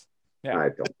purpose? Yeah. I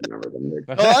don't remember them.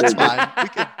 Oh, that's fine. We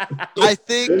could. I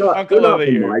think. They're not, Uncle they're not of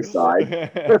the from my year. side.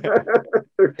 They're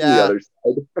from Yeah. the other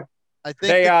side. I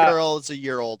think They, the girl is a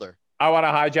year older. I want to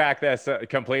hijack this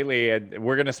completely, and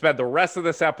we're going to spend the rest of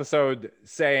this episode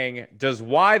saying, does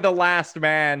Y the Last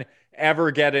Man ever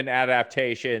get an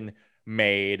adaptation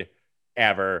made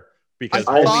ever? Because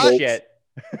I holy thought- shit.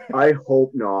 I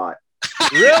hope not.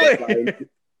 Really?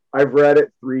 I've read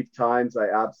it 3 times. I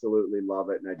absolutely love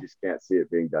it, and I just can't see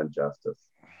it being done justice.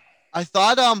 I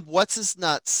thought, what's his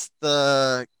nuts?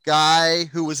 The guy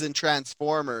who was in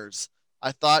Transformers.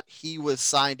 I thought he was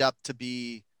signed up to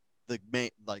be the main,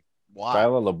 like, why?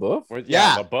 Shia LaBeouf?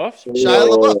 Yeah. LaBeouf? Shia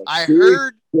LaBeouf. I see?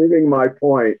 heard, Proving my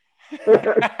point.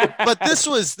 but this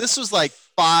was like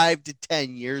 5 to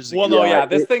 10 years ago. Well, no, Yeah, yeah,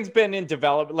 this thing's been in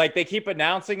development. Like they keep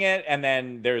announcing it, and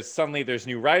then there's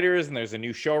new writers, and there's a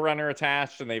new showrunner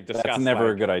attached, and they've discussed That's never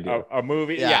like, a good idea. a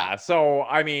movie. Yeah. Yeah. So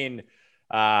I mean,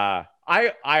 I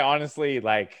honestly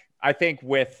like. I think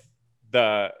with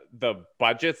the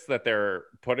budgets that they're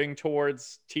putting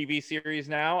towards TV series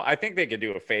now, I think they could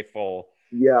do a faithful.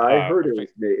 Yeah, I heard it was,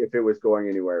 if it was going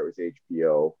anywhere, it was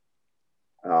HBO.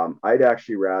 I'd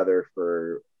actually rather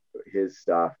for his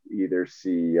stuff either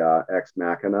see Ex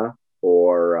Machina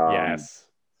or Yes.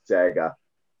 Saga.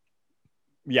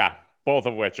 Yeah, both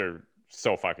of which are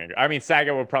so fucking good. I mean,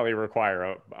 Saga would probably require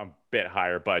a bit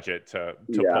higher budget to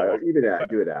pull off. Even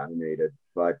do it animated.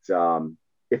 But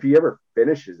if he ever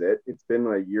finishes it, it's been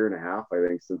a year and a half, I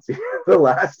think, since the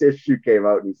last issue came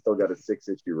out, and he's still got a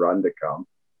 6-issue run to come.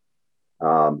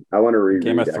 I want to reread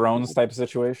Game of Thrones type of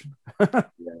situation. Yeah,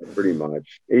 pretty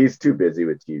much. He's too busy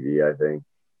with TV, I think.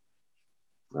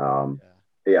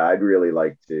 Yeah, I'd really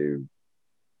like to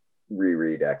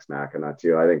reread Ex Machina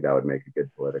too. I think that would make a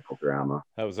good political drama.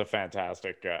 That was a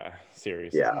fantastic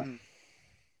series. Yeah. Mhm.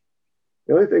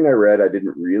 The only thing I read I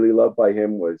didn't really love by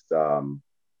him was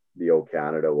the O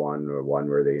Canada one, or one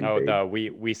where they invade. Oh,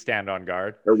 we stand on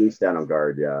guard. Or We Stand on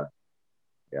Guard. Yeah,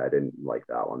 I didn't like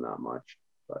that one that much.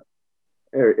 But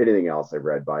anything else I've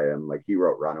read by him, like he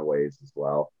wrote Runaways as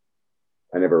well.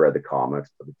 I never read the comics,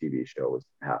 but the TV show was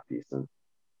half decent.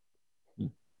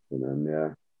 And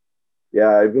then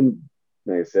I've been,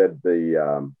 like I said,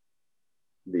 the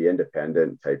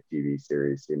independent type TV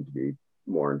series seem to be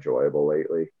more enjoyable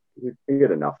lately. We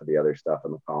get enough of the other stuff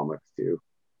in the comics too.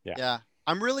 Yeah.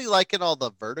 I'm really liking all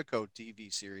the Vertigo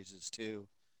TV series too.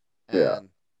 And Yeah.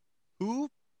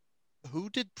 who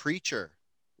did Preacher?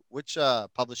 Which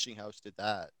publishing house did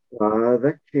that?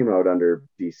 That came out under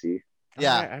DC.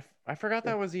 Yeah. I forgot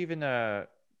that was even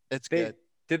It's they good.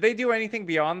 did they do anything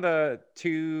beyond the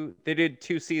two? They did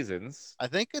 2 seasons. I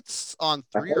think it's on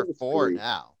I 3 thought or it was 4 3.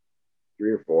 now.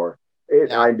 3 or 4.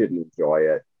 Yeah. I didn't enjoy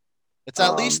it. It's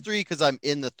at least 3 because I'm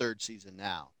in the 3rd season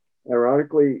now.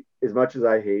 Ironically, as much as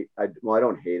I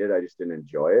don't hate it, I just didn't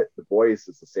enjoy it. The Boys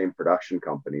is the same production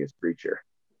company as Preacher.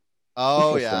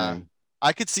 Oh yeah, Interesting.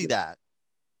 I could see that.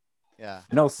 Yeah.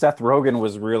 I know Seth Rogen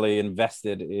was really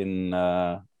invested in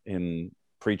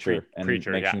Preacher and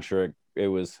Preacher, making yeah. sure it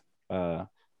was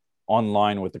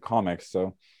online with the comics.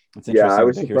 So it's Yeah, interesting I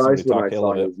was to hear somebody surprised when I talk ill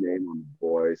saw of it. his name on The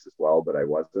Boys as well, but I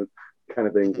wasn't, kind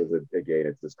of thing, because again,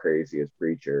 it's as crazy as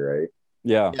Preacher, right?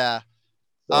 Yeah. Yeah.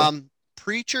 So,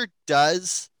 Preacher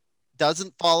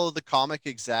doesn't follow the comic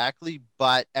exactly,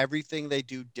 but everything they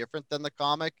do different than the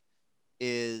comic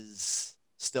is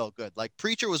still good. Like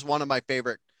Preacher was one of my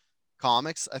favorite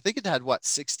comics. I think it had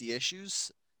 60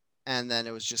 issues, and then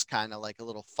it was just kind of like a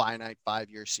little finite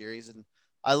 5-year series, and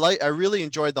I really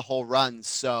enjoyed the whole run.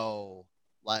 So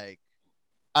like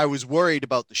I was worried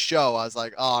about the show. I was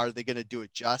like, oh, are they going to do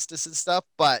it justice and stuff?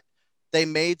 But they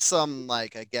made some,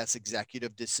 like, I guess,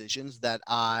 executive decisions that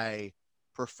I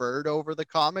preferred over the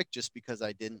comic just because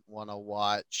I didn't want to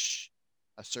watch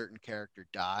a certain character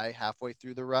die halfway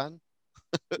through the run.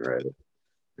 Right.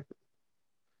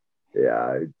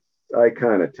 Yeah, I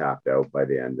kind of tapped out by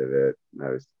the end of it. I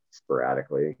was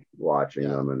sporadically watching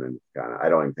them, and then I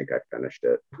don't even think I finished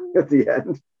it at the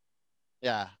end.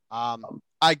 Yeah.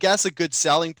 I guess a good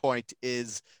selling point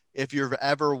is if you've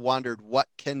ever wondered what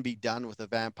can be done with a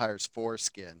vampire's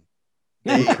foreskin,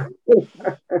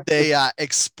 they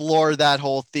explore that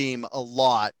whole theme a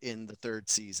lot in the 3rd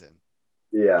season.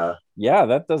 Yeah. Yeah,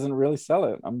 that doesn't really sell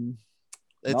it. I'm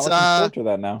It's not looking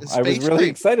forward to that now. I was really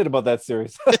excited about that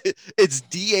series. It's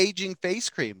de-aging face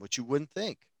cream, which you wouldn't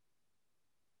think.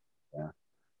 Yeah.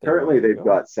 Currently, they've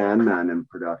got Sandman in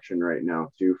production right now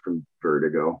too from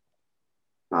Vertigo.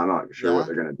 I'm not sure what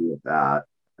they're going to do with that.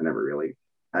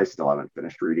 I still haven't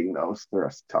finished reading those. They're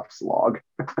a tough slog.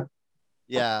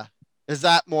 Yeah. Is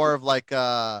that more of like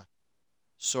a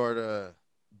sort of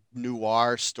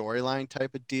noir storyline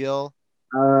type of deal?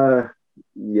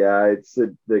 Yeah, it's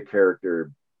the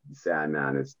character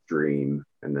Sandman is Dream,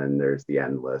 and then there's the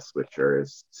Endless, which are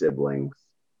his siblings.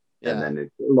 Yeah. And then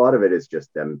a lot of it is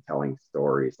just them telling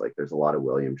stories. Like there's a lot of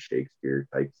William Shakespeare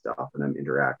type stuff, and them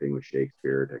interacting with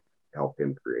Shakespeare to help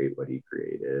him create what he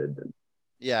created. And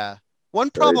yeah, one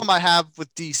problem I have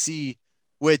with DC,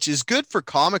 which is good for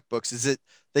comic books, is that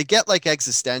they get like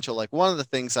existential. Like one of the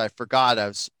things I forgot I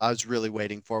was really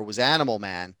waiting for was Animal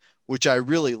Man, which I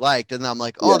really liked, and I'm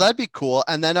like, oh, that'd be cool.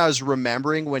 And then I was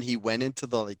remembering when he went into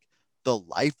the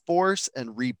life force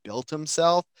and rebuilt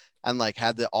himself and like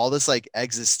had all this like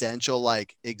existential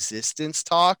like existence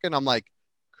talk, and I'm like,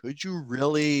 could you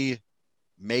really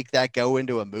make that go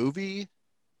into a movie?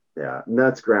 Yeah, and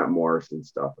that's Grant Morrison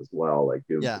stuff as well, like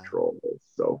Doom Patrol.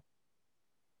 So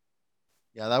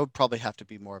yeah, that would probably have to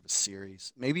be more of a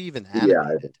series, maybe even animated. Yeah,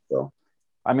 I think so.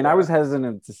 I mean, I was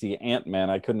hesitant to see Ant-Man.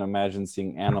 I couldn't imagine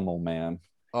seeing Animal Man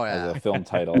as a film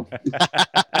title.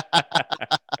 I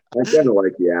kind of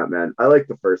like the Ant-Man. I like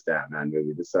the first Ant-Man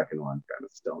movie. The second one kind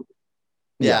of stunk.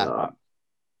 Yeah.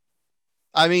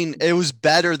 I mean, it was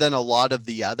better than a lot of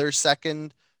the other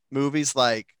second movies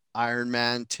like Iron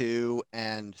Man 2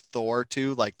 and Thor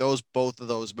 2. Like both of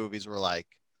those movies were like,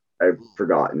 I've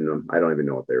forgotten them. I don't even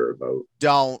know what they were about.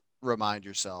 Don't remind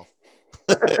yourself.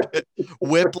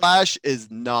 Whiplash is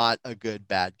not a good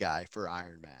bad guy for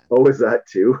Iron Man. Oh, is that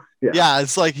too? Yeah,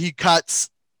 it's like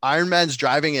Iron Man's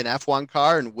driving an F1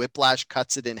 car and Whiplash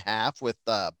cuts it in half with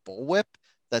a bullwhip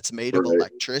that's made of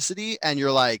electricity. And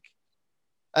you're like,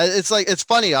 it's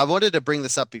funny. I wanted to bring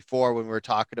this up before when we were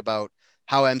talking about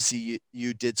how MCU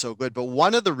did so good. But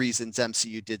one of the reasons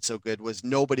MCU did so good was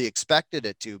nobody expected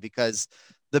it to, because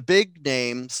the big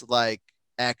names like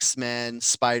X-Men,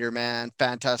 Spider-Man,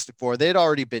 Fantastic Four, they'd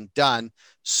already been done.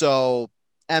 So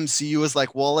MCU was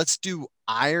like, well, let's do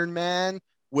Iron Man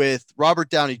with Robert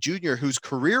Downey Jr., whose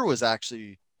career was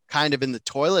actually kind of in the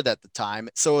toilet at the time.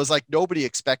 So it was like nobody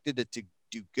expected it to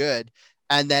do good.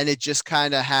 And then it just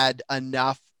kind of had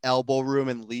enough elbow room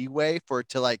and leeway for it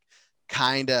to like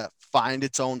kind of find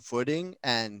its own footing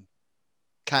and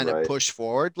kind of push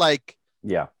forward. Like,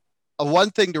 yeah.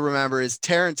 One thing to remember is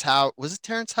Terrence Howard. Was it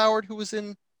Terrence Howard who was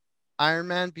in Iron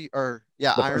Man? Iron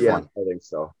Man? I think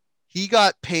so. He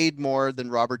got paid more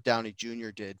than Robert Downey Jr.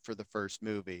 did for the first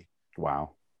movie.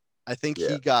 Wow. I think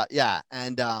he got,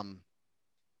 and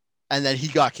then he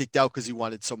got kicked out because he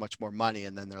wanted so much more money.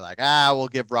 And then they're like, we'll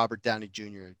give Robert Downey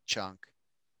Jr. a chunk.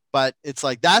 But it's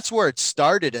like, that's where it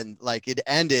started. And like, it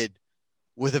ended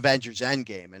with Avengers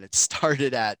Endgame, and it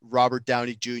started at Robert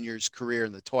Downey Jr.'s career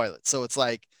in the toilet. So it's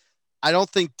like, I don't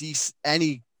think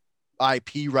any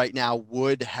IP right now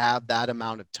would have that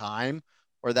amount of time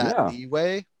or that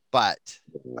leeway, but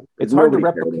it's hard to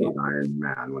replicate. Iron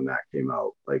Man when that came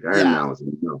out, like Iron Man was a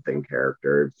nothing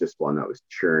character. It's just one that was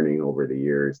churning over the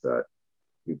years. That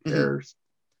who cares?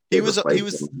 He was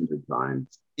 100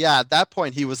 times. Yeah, at that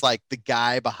point he was like the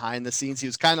guy behind the scenes. He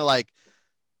was kind of like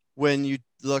when you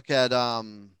look at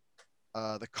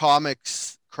the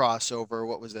comics crossover.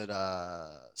 What was it?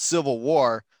 Civil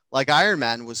War. Like Iron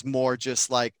Man was more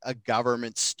just like a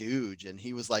government stooge, and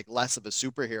he was like less of a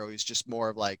superhero. He's just more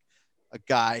of like a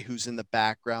guy who's in the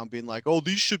background being like, oh,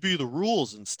 these should be the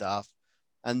rules and stuff.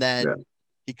 And then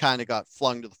he kind of got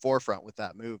flung to the forefront with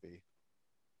that movie.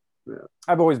 Yeah.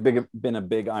 I've always been a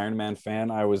big Iron Man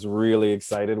fan. I was really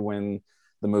excited when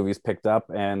the movies picked up.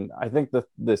 And I think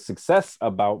the success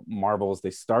about Marvel is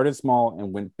they started small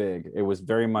and went big. It was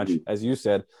very much, as you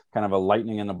said, kind of a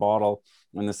lightning in a bottle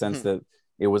in the sense that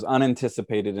it was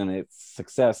unanticipated in its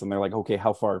success. And they're like, okay,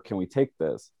 how far can we take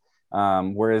this?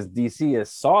 Whereas DC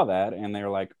saw that and they're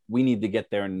like, we need to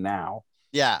get there now.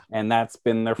 Yeah. And that's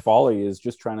been their folly, is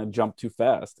just trying to jump too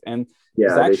fast. And Yeah,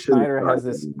 Zack they shouldn't Snyder try has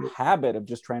this to- habit of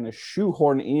just trying to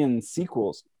shoehorn in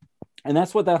sequels. And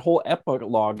that's what that whole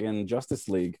epilogue in Justice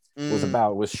League was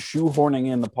about, was shoehorning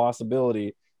in the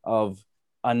possibility of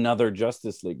another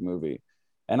Justice League movie.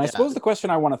 And I suppose the question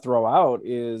I want to throw out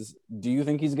is, do you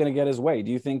think he's going to get his way?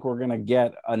 Do you think we're going to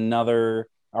get another,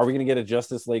 are we going to get a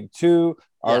Justice League 2?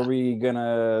 Are we going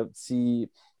to see,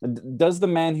 does the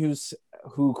man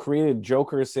who created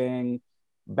Joker saying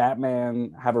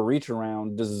Batman have a reach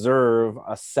around deserve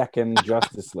a second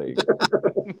Justice League?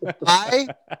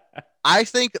 I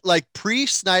think like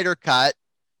pre-Snyder cut,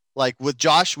 like with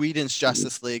Josh Whedon's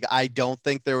Justice League, I don't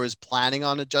think there was planning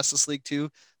on a Justice League 2.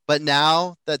 But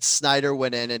now that Snyder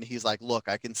went in and he's like, look,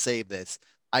 I can save this.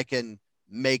 I can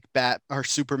make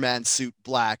Superman suit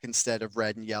black instead of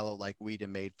red and yellow like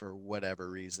Whedon made for whatever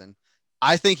reason.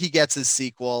 I think he gets his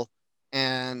sequel.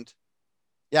 And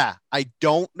yeah, I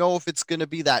don't know if it's going to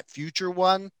be that future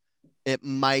one. It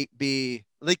might be,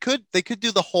 they could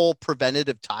do the whole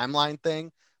preventative timeline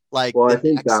thing. Like, well, I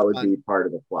think that would be part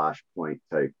of the Flashpoint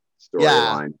type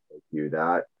storyline. Do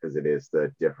that because it is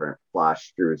the different Flash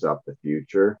screws up the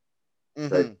future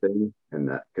type thing, and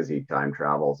that because he time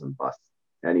travels and busts,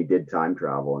 and he did time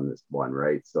travel in this one,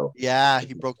 right? So yeah,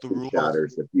 he broke the rule,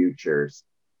 shatters the futures,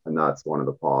 and that's one of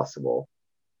the possible.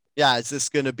 Yeah, is this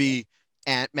going to be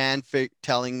Ant-Man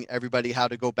telling everybody how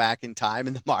to go back in time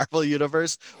in the Marvel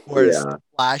universe, whereas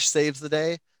Flash saves the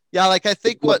day? Yeah, like I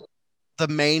think what the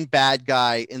main bad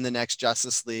guy in the next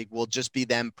Justice League will just be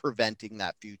them preventing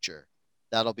that future.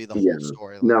 That'll be the whole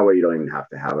story. No way, you don't even have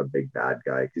to have a big bad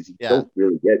guy because you don't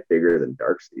really get bigger than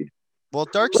Darkseid. Well,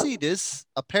 Darkseid is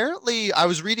apparently, I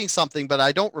was reading something, but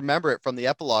I don't remember it from the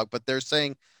epilogue, but they're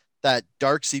saying that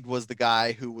Darkseid was the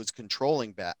guy who was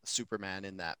controlling Superman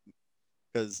in that,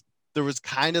 because there was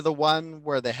kind of the one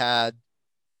where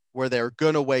they're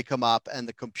going to wake him up and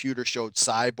the computer showed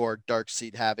Cyborg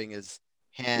Darkseid having his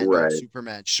hand on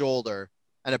Superman's shoulder.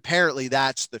 And apparently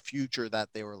that's the future that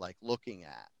they were like looking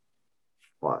at.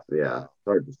 Well, yeah, it's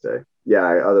hard to say.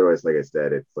 Yeah, otherwise, like I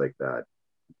said, it's like that,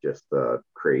 just the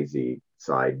crazy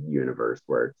side universe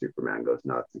where Superman goes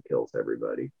nuts and kills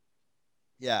everybody.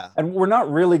 Yeah. And we're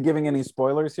not really giving any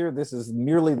spoilers here. This is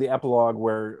merely the epilogue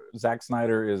where Zack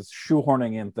Snyder is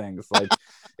shoehorning in things. Like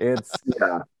it's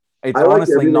it's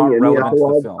honestly not relevant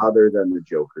to the film. Other than the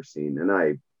Joker scene. And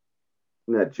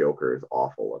that Joker is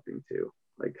awful looking too.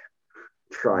 Like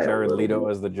Jared Leto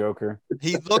as the Joker.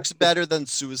 He looks better than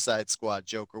Suicide Squad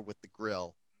Joker with the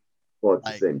grill. Well,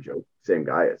 it's the same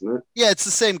guy, isn't it? Yeah, it's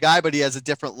the same guy, but he has a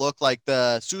different look. Like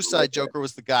the Suicide Joker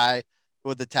was the guy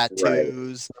with the tattoos.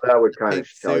 Right. So that would kind of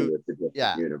tell you it's a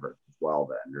different universe as well,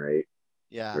 then, right?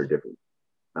 Yeah, they're different.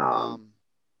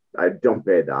 I don't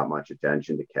pay that much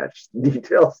attention to catch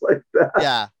details like that.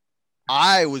 Yeah,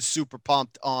 I was super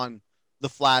pumped on the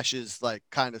Flash's like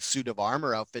kind of suit of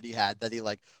armor outfit he had that he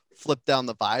like flipped down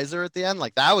the visor at the end.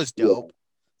 Like that was dope. Yeah.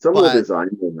 Some of the design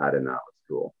in that was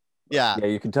cool. Yeah. Yeah,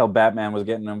 you can tell Batman was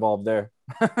getting involved there.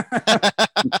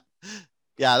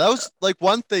 Yeah, that was like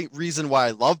one reason why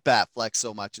I love Batfleck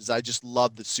so much is I just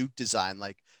love the suit design,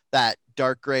 like that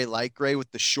dark gray, light gray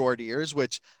with the short ears,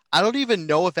 which I don't even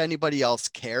know if anybody else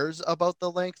cares about the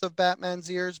length of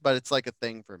Batman's ears, but it's like a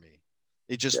thing for me.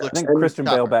 It just looks. I think Christian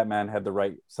Bale Batman had the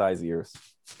right size ears.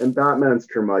 And Batman's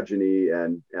curmudgeon-y,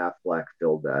 and Affleck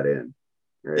filled that in.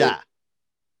 Right? Yeah.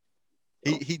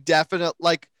 He definitely,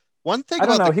 like, one thing I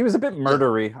don't know. He was a bit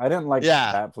murdery. I didn't like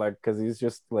Batfleck because he's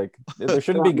just like, there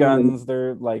shouldn't be guns.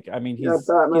 They're like, I mean, he's a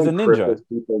ninja.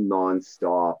 People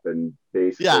nonstop and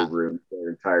basically ruins their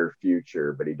entire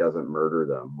future, but he doesn't murder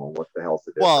them. Well, what the hell's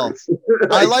the difference?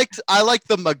 Well, I liked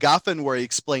the MacGuffin where he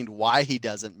explained why he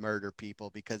doesn't murder people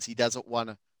because he doesn't want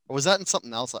to. Or was that in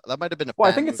something else? That might have been a. Well,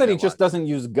 I think it said he just doesn't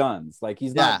use guns. Like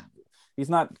he's not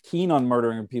keen on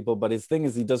murdering people, but his thing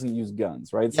is he doesn't use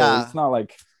guns, right? So it's not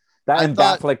like.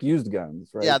 Batfleck used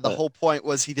guns, right? Yeah, the whole point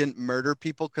was he didn't murder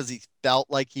people because he felt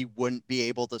like he wouldn't be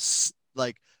able to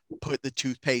like put the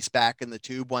toothpaste back in the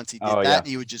tube once he did that, and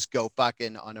he would just go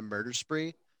fucking on a murder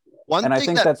spree. I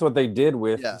think that's what they did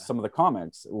with some of the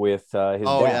comics with his dad.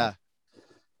 Yeah.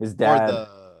 His dad.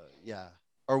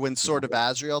 Or when Sword of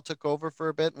Azrael took over for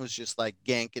a bit and was just like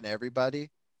ganking everybody.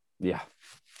 Yeah.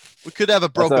 We could have a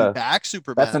broken back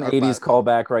Superman. That's an 80s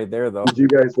callback right there, though. Did you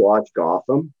guys watch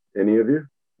Gotham? Any of you?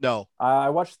 No. I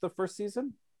watched the first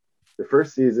season. The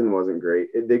first season wasn't great.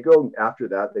 They go after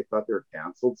that. They thought they were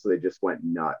canceled, so they just went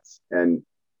nuts. And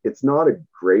it's not a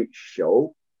great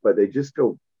show, but they just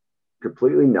go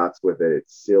completely nuts with it.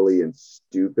 It's silly and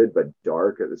stupid, but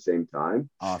dark at the same time.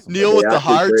 Awesome. Neil with the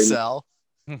hard sell.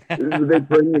 They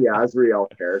bring the Azrael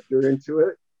character into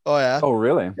it, Oh yeah. Oh,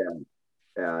 really?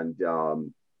 and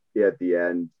yeah, at the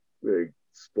end,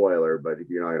 spoiler, but if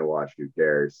you're not gonna watch, who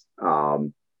cares?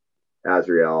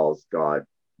 Azrael's got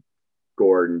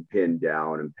Gordon pinned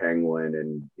down, and Penguin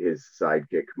and his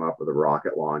sidekick come up with a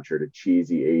rocket launcher to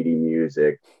cheesy 80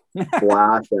 music,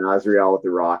 blast Azrael with the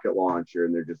rocket launcher,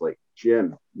 and they're just like,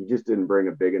 Jim, you just didn't bring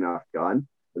a big enough gun.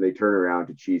 And they turn around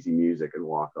to cheesy music and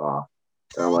walk off.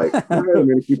 And I'm like, all right, I'm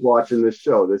going to keep watching this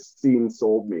show. This scene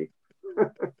sold me.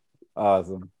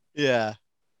 Awesome. Yeah.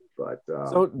 But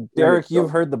So, Derek,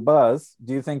 you've heard the buzz.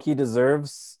 Do you think he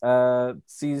deserves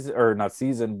season, or not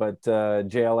season, but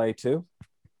JLA 2?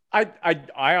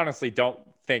 I honestly don't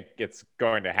think it's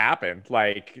going to happen.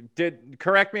 Like,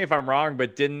 correct me if I'm wrong,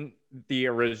 but didn't the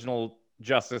original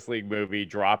Justice League movie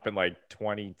drop in like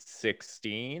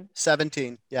 2016?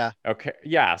 17. Yeah. Okay.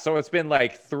 Yeah. So it's been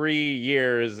like 3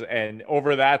 years, and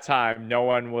over that time, no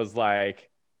one was like,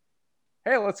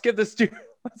 "Hey, let's give this dude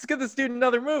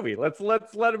another movie. Let's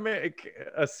let him make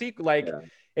a sequel." Like, Yeah.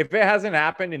 if it hasn't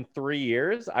happened in 3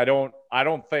 years, I don't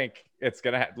think it's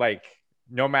gonna like.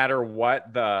 No matter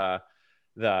what the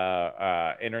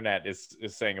internet is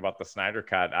saying about the Snyder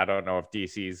Cut, I don't know if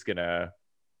DC's gonna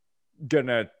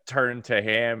turn to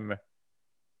him.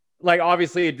 Like,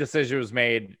 obviously a decision was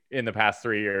made in the past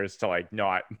 3 years to like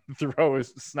not throw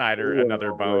Snyder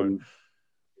another bone.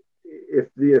 If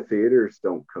the theaters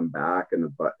don't come back and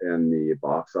the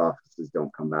box offices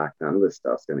don't come back, none of this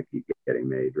stuff's going to keep getting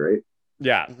made, right?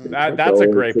 Yeah, Mhm. that's a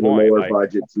great point. Lower Like,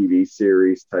 budget TV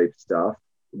series type stuff,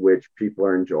 which people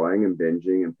are enjoying and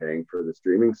binging and paying for the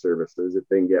streaming services. If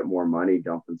they can get more money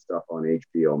dumping stuff on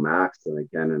HBO Max than they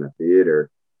can in a theater,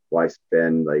 why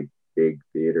spend like big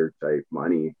theater type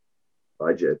money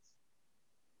budgets?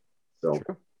 So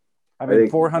True. I I mean,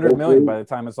 think 400 million hopefully- by the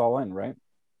time it's all in, right?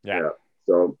 yeah.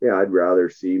 So yeah, I'd rather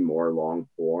see more long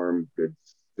form, good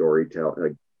storytelling,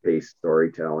 like paced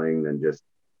storytelling, than just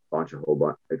a whole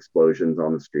bunch explosions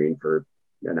on the screen for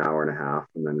an hour and a half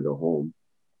and then go home.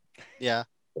 Yeah.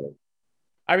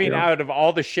 I mean, Yeah. out of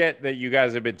all the shit that you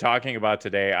guys have been talking about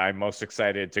today, I'm most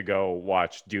excited to go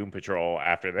watch Doom Patrol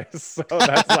after this. So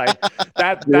that's like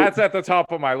that's at the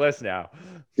top of my list now.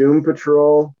 Doom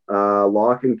Patrol,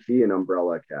 Lock and Key, and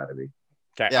Umbrella Academy.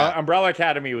 Okay, Yeah. Umbrella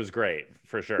Academy was great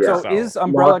for sure. Yeah. So is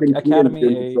Umbrella Lock and Key and Academy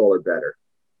Doom Patrol are better,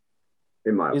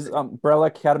 in my is opinion. Umbrella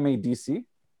Academy DC?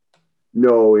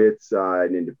 No, it's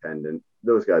an independent.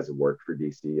 Those guys have worked for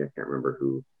DC. I can't remember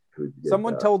who did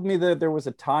Someone that. told me that there was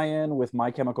a tie-in with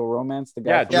My Chemical Romance. The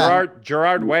guy Yeah, from-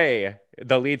 Gerard Way,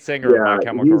 the lead singer of My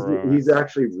Chemical Romance. he's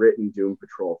actually written Doom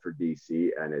Patrol for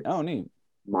DC, and it's Oh, neat.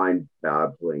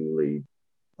 mind-babblingly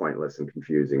pointless and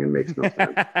confusing and makes no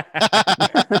sense. I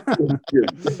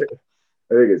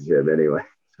think it's him anyway.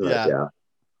 But,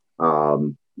 Yeah.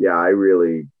 yeah, I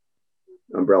really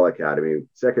Umbrella Academy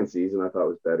second season I thought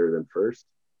was better than first,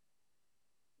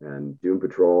 and Doom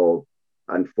Patrol.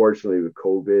 Unfortunately, with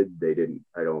COVID, they didn't.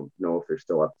 I don't know if there's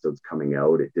still episodes coming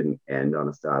out. It didn't end on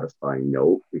a satisfying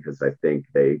note because I think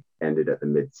they ended at the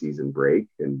mid-season break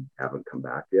and haven't come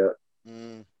back yet.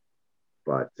 Mm.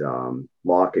 But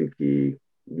Lock and Key,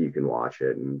 you can watch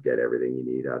it and get everything you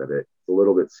need out of it. It's a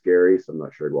little bit scary, so I'm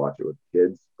not sure I'd watch it with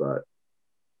kids, but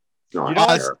it's not. You know,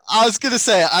 I was gonna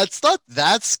say it's not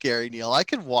that scary, Neil. I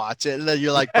could watch it, and then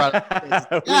you're like,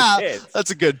 With yeah, kids.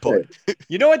 that's a good point.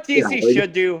 You know what DC Yeah, like-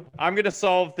 should do? I'm going to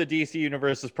solve the DC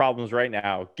universe's problems right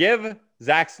now. Give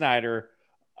Zack Snyder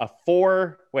a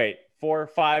five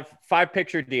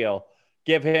picture deal.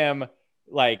 Give him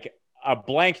like a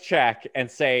blank check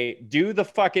and say, do the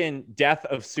fucking Death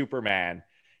of Superman,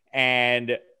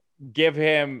 and do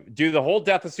the whole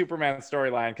Death of Superman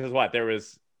storyline. Because there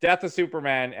was Death of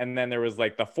Superman, and then there was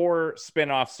like the 4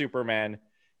 spin-off Superman,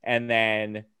 and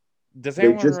then does They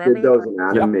anyone just remember did those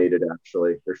that? in animated,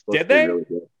 actually. They're supposed Did to be they? really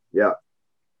good. Yeah.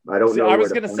 I don't know. I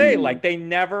was where gonna find say, them. like, they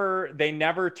never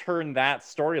turned that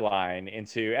storyline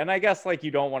into, and I guess like you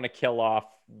don't want to kill off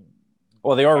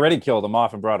Well, they already killed him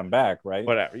off and brought him back, right?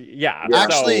 whatever. Yeah. Yeah.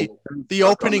 Actually, so, The Stuck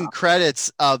on opening that.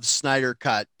 credits of Snyder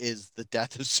Cut is the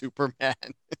Death of Superman.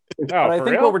 But I for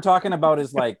think real? what we're talking about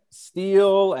is like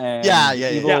Steel and Yeah, yeah,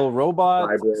 yeah. evil robot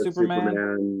Hybrid Superman.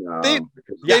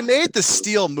 because- Yeah. They made the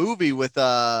Steel movie with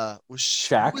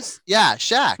Shaq?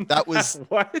 Shaq. That was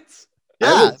what? I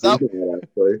yeah. haven't That, seen that,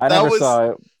 actually. I that never was- saw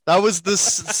it. that was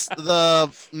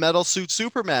the Metal Suit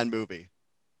Superman movie.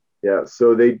 Yeah,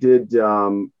 so they did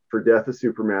for Death of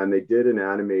Superman, they did an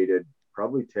animated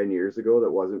probably 10 years ago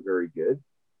that wasn't very good.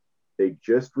 They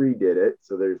just redid it.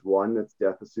 So there's one that's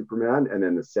Death of Superman, and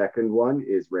then the second one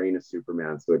is Reign of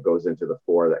Superman. So it goes into the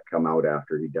 4 that come out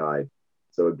after he died.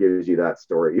 So it gives you that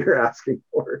story you're asking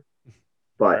for.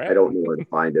 But Right. I don't know where to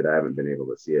find it. I haven't been able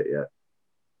to see it yet.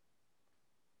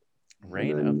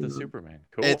 Reign And of the then, Superman.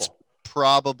 Cool. It's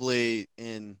probably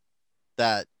in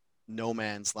that no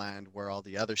man's land where all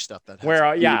the other stuff that has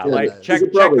Where yeah, Yeah, like is. check you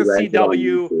could check probably the rent it on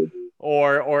CW YouTube.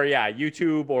 or yeah,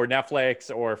 YouTube or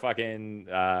Netflix or fucking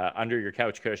under your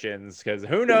couch cushions, because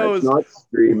who Yeah, knows? it's not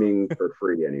streaming for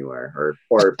free anywhere or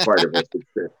part of a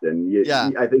subscription.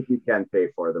 Yeah. I think you can pay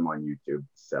for them on YouTube,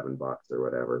 $7 or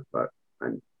whatever, but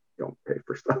I don't pay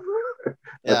for stuff.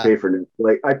 Yeah. I pay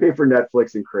for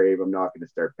Netflix and Crave. I'm not going to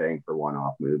start paying for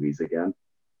one-off movies again.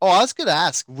 Oh, I was gonna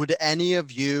ask, would any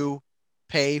of you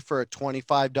pay for a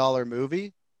 $25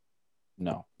 movie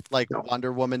No. like No.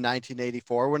 Wonder Woman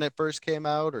 1984 when it first came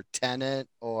out, or Tenet,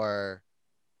 or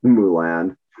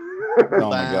Mulan. Oh my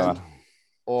Mulan, god.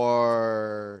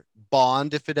 or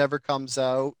Bond if it ever comes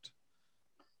out?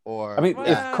 Or I mean, if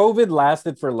Well- COVID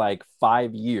lasted for like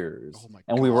 5 years Oh my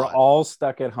and we were God. all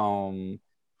stuck at home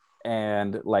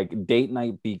and like date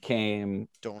night became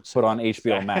don't say put on that.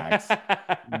 HBO Max,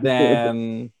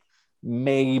 then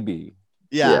maybe.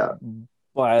 Yeah.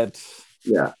 But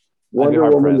Yeah. Wonder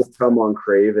hard Woman will pressed. come on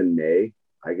Crave in May.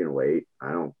 I can wait.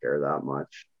 I don't care that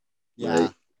much. Yeah.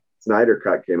 Right? Snyder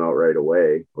Cut came out right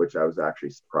away, which I was actually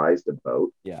surprised about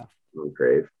yeah. on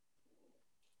Crave.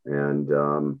 And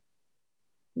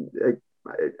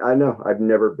I know I've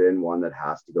never been one that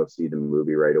has to go see the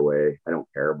movie right away. I don't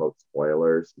care about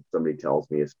spoilers. If somebody tells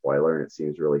me a spoiler and it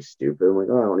seems really stupid, I'm like,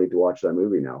 oh, I don't need to watch that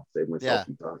movie now. Save myself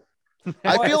some time.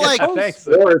 I feel like Thanks.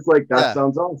 Or it's like, that Yeah.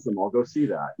 sounds awesome. I'll go see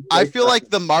that. I feel like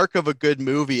the mark of a good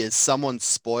movie is someone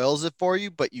spoils it for you,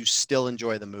 but you still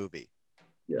enjoy the movie.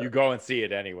 You go and see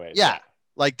it anyway. Yeah.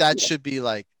 Like that should be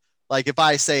like if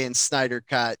I say in Snyder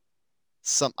Cut,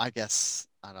 I guess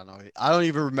I don't know. I don't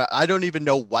even remember. I don't even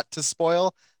know what to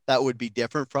spoil. That would be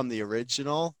different from the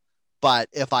original. But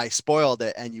if I spoiled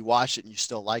it and you watched it and you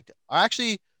still liked it, or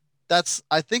actually,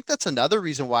 I think that's another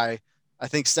reason why I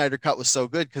think Snyder Cut was so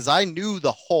good, because I knew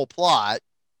the whole plot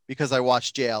because I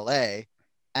watched JLA,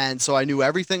 and so I knew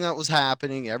everything that was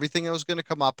happening, everything that was going to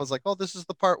come up. I was like, oh, this is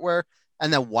the part where,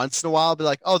 and then once in a while, I'll be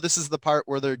like, oh, this is the part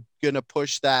where they're going to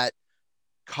push that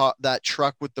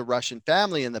truck with the Russian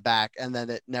family in the back, and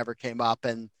then it never came up,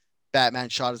 and Batman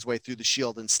shot his way through the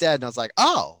shield instead. And I was like,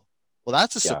 oh, well,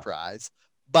 that's a Yeah. surprise.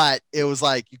 But it was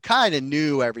like you kind of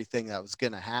knew everything that was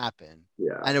going to happen,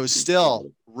 Yeah. and it was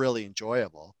still really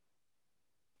enjoyable.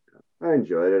 I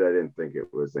enjoyed it. I didn't think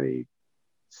it was any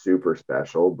super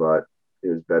special, but it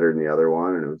was better than the other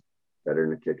one, and it was better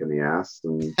than a kick in the ass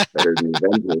and better than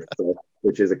Avengers,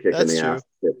 which is a kick That's in the true. ass.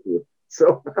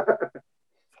 So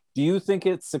Do you think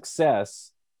its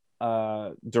success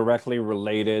directly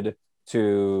related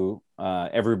to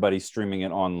everybody streaming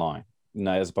it online,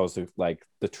 as opposed to like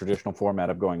the traditional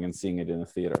format of going and seeing it in a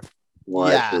theater? well,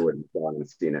 Yeah. I sure wouldn't have gone and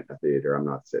seen it in the theater. I'm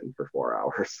not sitting for 4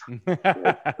 hours.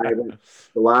 The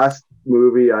last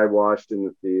movie I watched in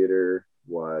the theater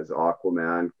was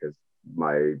Aquaman, because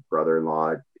my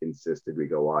brother-in-law insisted we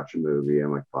go watch a movie.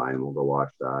 I'm like, fine, we'll go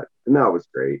watch that. And that was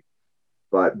great.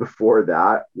 But before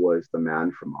that was The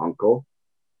Man from U.N.C.L.E.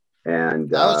 and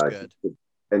That was good.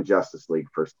 and Justice League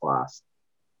First Class.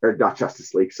 Or not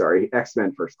Justice League, sorry,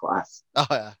 X-Men First Class, Oh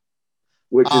yeah.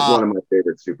 which is one of my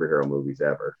favorite superhero movies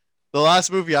ever. The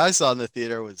last movie I saw in the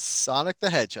theater was Sonic the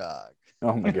Hedgehog,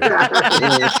 Oh my god.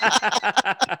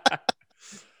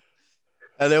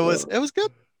 and it was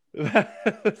good.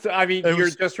 So, I mean, It you're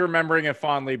was- just remembering it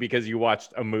fondly because you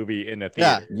watched a movie in a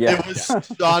Yeah, theater. Yeah. it was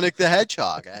Sonic the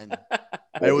Hedgehog, and I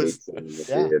it was hate seeing the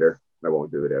yeah. theater. I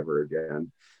won't do it ever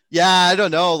again. Yeah, I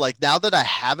don't know. Like now that I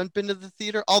haven't been to the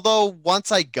theater, although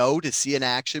once I go to see an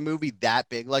action movie that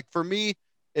big, like for me,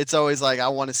 it's always like I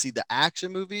want to see the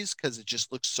action movies because it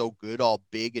just looks so good, all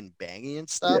big and bangy and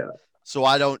stuff. Yeah. So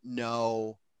I don't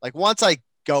know. Like once I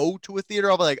go to a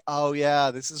theater, I'll be like, oh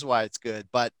yeah, this is why it's good.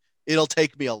 But it'll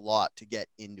take me a lot to get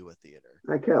into a theater.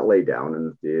 I can't lay down in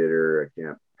the theater. I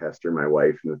can't pester my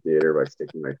wife in the theater by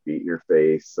sticking my feet in her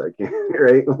face. I can't,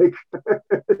 right? Like,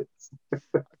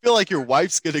 I feel like your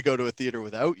wife's gonna go to a theater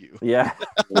without you. Yeah.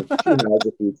 she has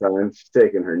a few times. She's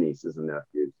taken her nieces and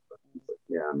nephews. But she's like,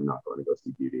 yeah, I'm not going to go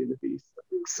see Beauty and the Beast.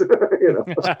 You know?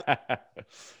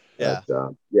 Yeah.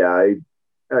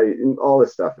 But, all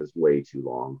this stuff is way too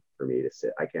long for me to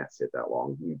sit. I can't sit that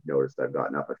long. You've noticed I've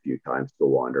gotten up a few times to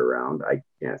wander around. I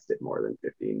can't sit more than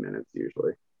 15 minutes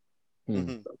usually.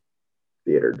 Mhm.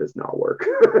 Theater does not work.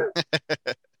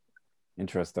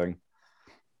 Interesting.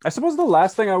 I suppose the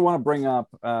last thing I want to bring up,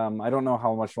 I don't know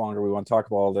how much longer we want to talk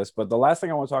about all this, but the last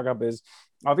thing I want to talk about is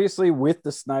obviously with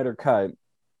the Snyder Cut,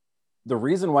 the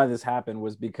reason why this happened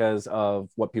was because of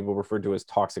what people refer to as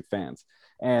toxic fans,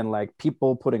 and like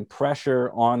people putting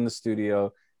pressure on the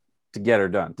studio to get her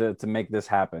done, to make this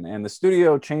happen. And the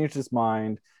studio changed its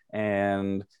mind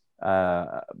and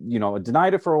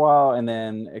denied it for a while, and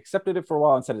then accepted it for a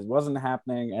while and said it wasn't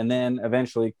happening, and then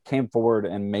eventually came forward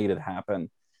and made it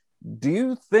happen. Do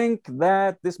you think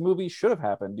that this movie should have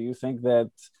happened? Do you think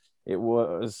that it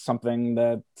was something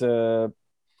that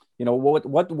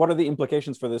what are the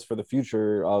implications for this for the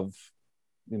future of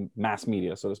mass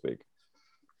media, so to speak?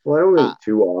 Well, I don't think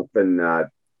too often that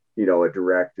a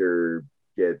director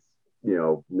gets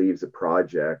leaves a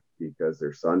project because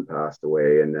their son passed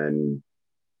away, and then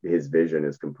his vision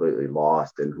is completely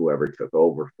lost and whoever took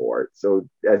over for it. So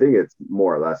I think it's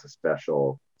more or less a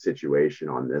special situation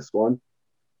on this one,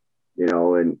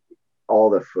 and all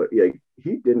the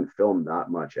he didn't film that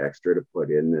much extra to put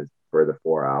in for the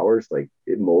 4 hours.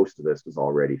 Most of this was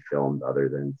already filmed, other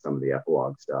than some of the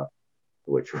epilogue stuff,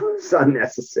 which was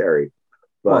unnecessary.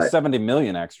 But 70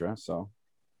 million extra, so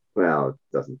well, it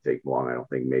doesn't take long, I don't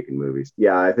think, making movies.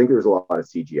 Yeah, I think there's a lot of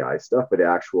CGI stuff, but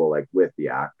actual with the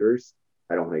actors,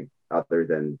 I don't think, other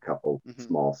than a couple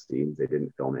small scenes, they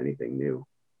didn't film anything new,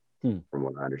 from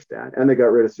what I understand. And they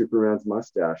got rid of Superman's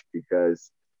mustache because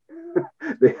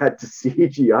they had to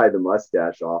CGI the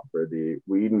mustache off for the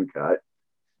Whedon cut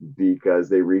because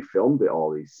they refilmed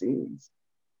all these scenes.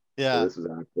 Yeah. So this was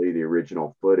actually the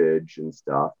original footage and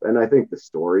stuff. And I think the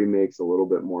story makes a little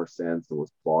bit more sense and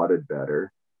was plotted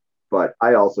better. But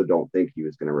I also don't think he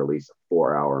was going to release a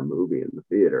 4-hour movie in the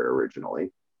theater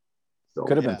originally. So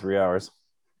could have been 3 hours.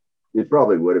 It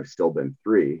probably would have still been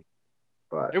 3,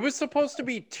 but it was supposed to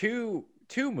be two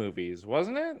movies,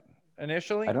 wasn't it?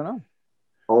 Initially, I don't know.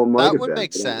 Oh, that would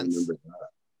make sense.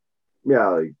 Yeah,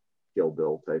 like Kill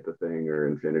Bill type of thing, or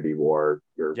Infinity War.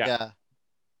 Yeah.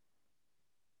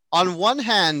 On one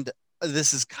hand,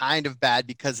 this is kind of bad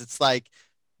because it's like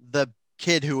the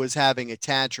kid who was having a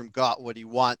tantrum got what he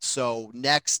wants. So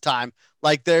next time,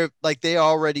 they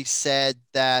already said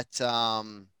that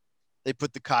they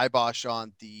put the kibosh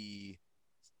on the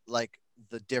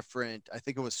different, I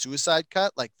think it was Suicide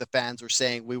Cut. Like the fans were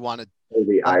saying we wanted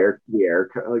the air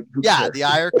cut. The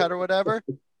Ayer cut or whatever.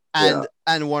 And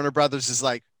Warner Brothers is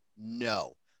like,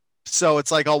 no. So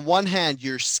it's like, on one hand,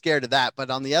 you're scared of that, but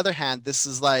on the other hand, this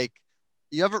is like,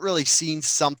 you haven't really seen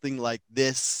something like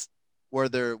this where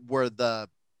the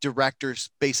director's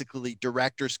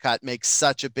cut makes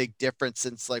such a big difference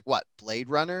since Blade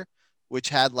Runner, which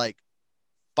had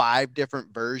 5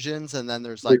 different versions, and then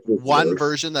there's one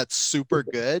version that's super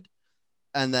good,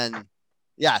 and then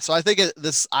so I think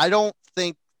I don't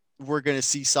think we're gonna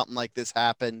see something like this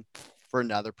happen for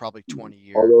another probably 20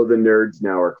 years. Although the nerds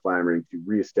now are clamoring to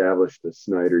reestablish the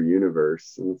Snyder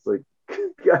universe, and it's like,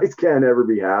 guys can't ever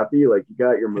be happy. You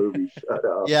got your movie, shut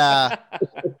up. Yeah.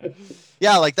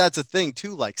 That's a thing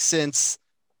too. Since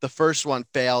the first one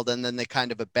failed and then they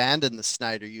kind of abandoned the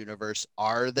Snyder universe,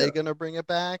 are they going to bring it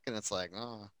back? And it's like,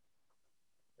 oh.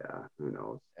 Yeah, who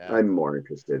knows? Yeah. I'm more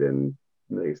interested in,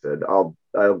 like I said, I'll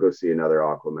go see another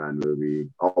Aquaman movie.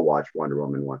 I'll watch Wonder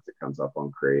Woman once it comes up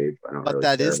on Crave. I don't. But really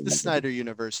that care is the Snyder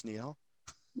universe, Neil.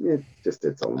 It's just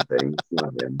its own thing. It's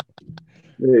not him.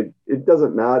 It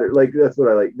doesn't matter. That's what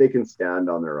I like. They can stand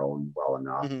on their own well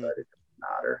enough that it doesn't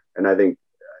matter. And I think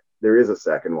there is a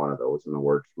second one of those in the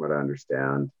works, from what I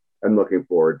understand. I'm looking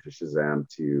forward to Shazam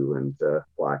 2 and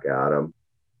Black Adam.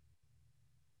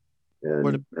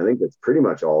 And I think that's pretty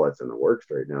much all that's in the works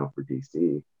right now for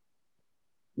DC.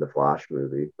 The Flash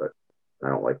movie, but I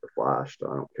don't like the Flash,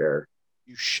 so I don't care.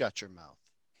 You shut your mouth.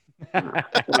 I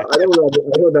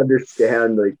don't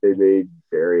understand. They made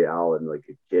Barry Allen a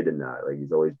kid in that.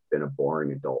 He's always been a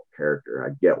boring adult character. I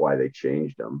get why they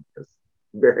changed him, because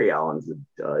Barry Allen's a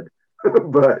dud.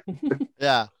 But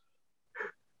yeah,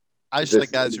 I just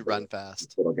like guys who run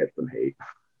fast. It'll get some hate.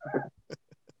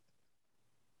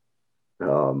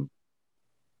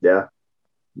 Yeah.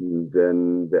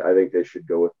 Then I think they should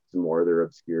go with some more of their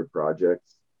obscure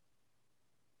projects.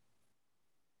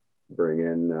 Bring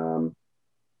in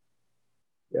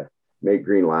make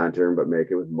Green Lantern, but make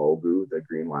it with Mobu, the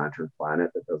Green Lantern planet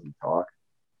that doesn't talk.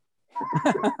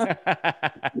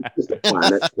 Just a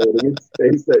planet floating in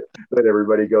space that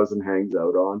everybody goes and hangs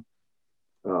out on.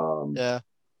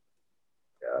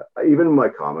 Even in my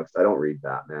comics, I don't read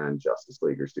Batman, Justice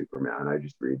League, or Superman. I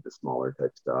just read the smaller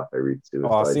type stuff. I read Suicide.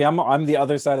 Oh, see, I'm the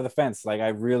other side of the fence. I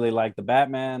really like the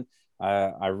Batman.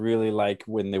 I really like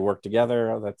when they work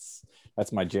together.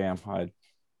 That's my jam. I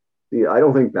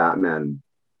don't think Batman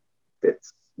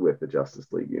fits with the Justice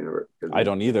League universe. I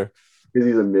don't either. Because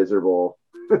he's a miserable,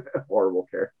 horrible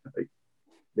character.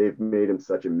 they've made him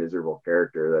such a miserable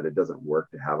character that it doesn't work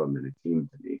to have him in a team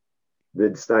to me. The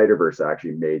Snyderverse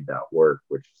actually made that work,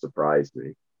 which surprised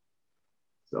me.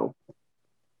 So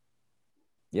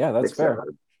Yeah, that's except fair.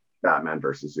 Batman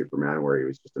versus Superman, where he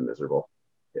was just a miserable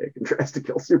pig and tries to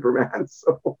kill Superman.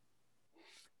 So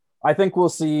I think we'll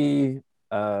see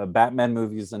Batman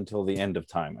movies until the end of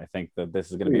time. I think that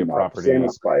this is going to be a property. Same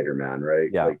as Spider-Man, right?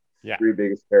 Yeah. Like Yeah. three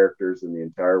biggest characters in the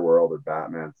entire world are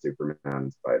Batman, Superman,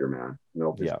 and Spider-Man. And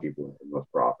they'll just Yeah. keep winning those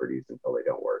properties until they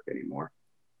don't work anymore.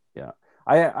 Yeah.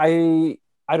 I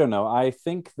don't know. I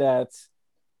think that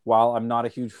while I'm not a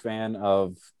huge fan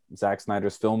of Zack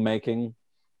Snyder's filmmaking,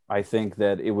 I think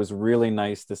that it was really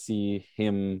nice to see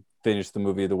him finish the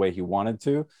movie the way he wanted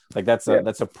to. Like that's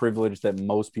a privilege that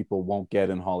most people won't get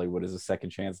in Hollywood, is a second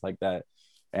chance like that.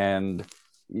 And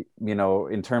you know,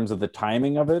 in terms of the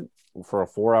timing of it for a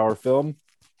 4-hour film,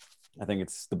 I think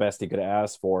it's the best he could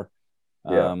ask for.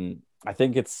 Yeah. I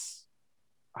think it's,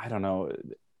 I don't know,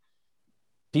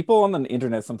 people on the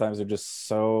internet sometimes are just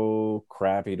so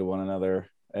crappy to one another,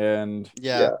 and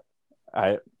Yeah.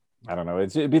 I don't know.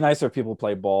 It'd be nicer if people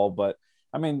play ball, but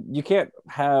I mean, you can't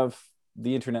have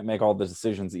the internet make all the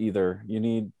decisions either. You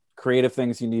need creative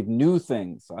things. You need new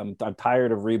things. I'm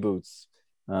tired of reboots.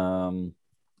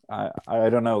 I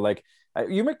don't know. Like,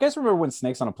 you guys remember when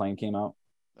Snakes on a Plane came out,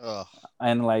 Ugh.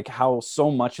 and like how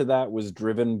so much of that was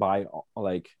driven by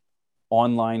like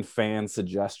online fan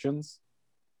suggestions.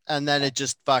 And then it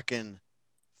just fucking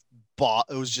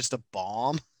it was just a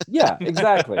bomb. Yeah,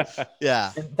 exactly.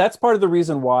 Yeah. And that's part of the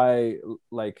reason why,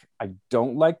 like, I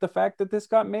don't like the fact that this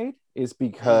got made, is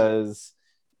because,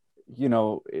 you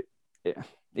know,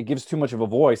 it gives too much of a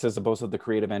voice as opposed to the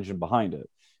creative engine behind it.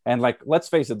 And like, let's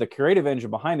face it, the creative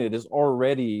engine behind it is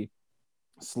already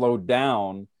slowed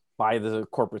down by the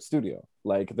corporate studio.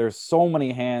 Like, there's so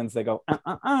many hands that go,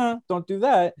 don't do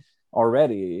that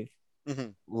already. Mm-hmm.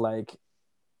 Like,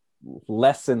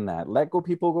 lessen that, let go,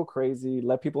 people go crazy,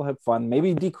 let people have fun,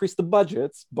 maybe decrease the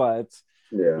budgets, but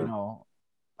Yeah. you know,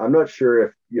 I'm not sure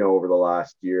if, you know, over the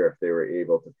last year, if they were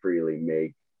able to freely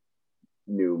make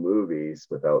new movies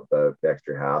without the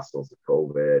extra hassles of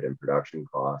COVID and production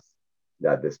costs,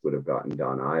 that this would have gotten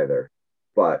done either.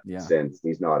 But Yeah. since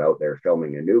he's not out there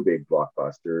filming a new big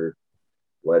blockbuster,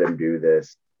 let him do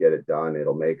this, get it done.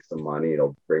 It'll make some money.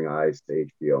 It'll bring eyes to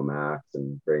HBO Max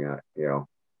and bring a, you know,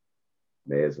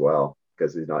 may as well,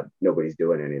 because nobody's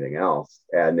doing anything else,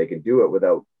 and they can do it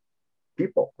without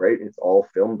people, right? It's all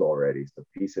filmed already, so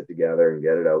piece it together and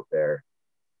get it out there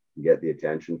and get the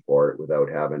attention for it without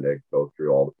having to go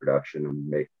through all the production and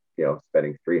make, you know,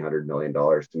 spending $300 million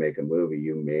to make a movie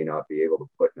you may not be able to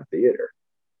put in a theater.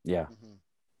 Yeah. Mm-hmm.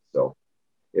 So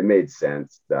it made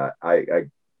sense that I'd have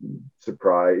been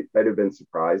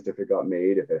surprised if it got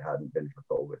made if it hadn't been for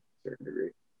COVID to a certain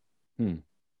degree.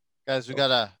 Guys, we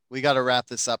gotta wrap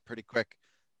this up pretty quick.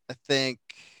 I think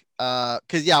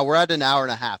because we're at an hour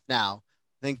and a half now.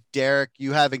 I think, Derek,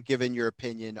 you haven't given your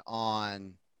opinion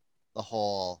on the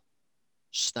whole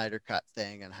Snyder Cut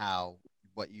thing and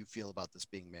what you feel about this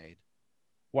being made.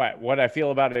 What I feel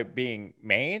about it being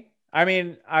made? I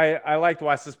mean, I liked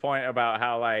Wes's point about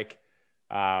how, like,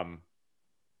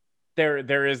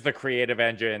 there is the creative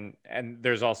engine and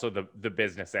there's also the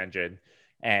business engine.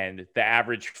 And the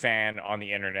average fan on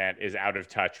the internet is out of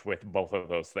touch with both of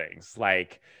those things.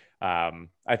 Like,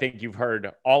 I think you've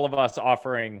heard all of us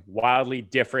offering wildly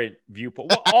different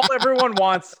viewpoints. All everyone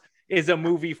wants is a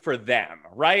movie for them,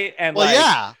 right? And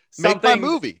make my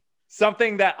movie.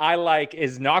 Something that I like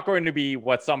is not going to be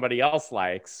what somebody else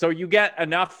likes. So you get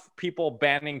enough people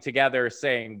banding together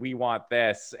saying, we want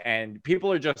this. And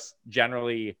people are just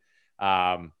generally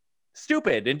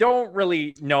stupid and don't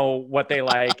really know what they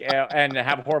like and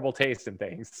have horrible taste in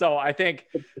things. So I think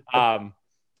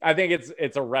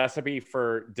it's a recipe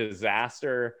for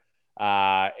disaster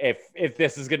if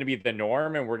this is going to be the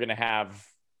norm, and we're going to have,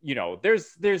 you know,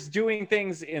 there's doing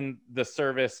things in the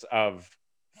service of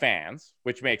fans,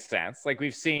 which makes sense. Like,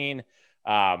 we've seen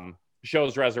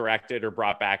shows resurrected or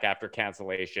brought back after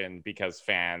cancellation because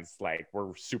fans like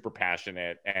were super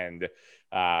passionate and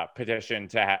petitioned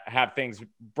to have things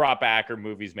brought back or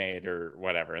movies made or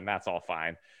whatever, and that's all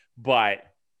fine. But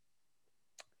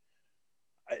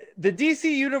the DC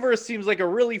universe seems like a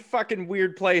really fucking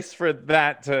weird place for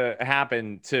that to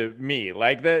happen to me.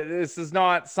 Like, this is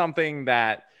not something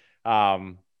that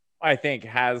I think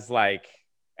has like,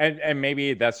 and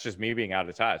maybe that's just me being out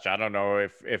of touch. I don't know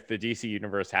if the DC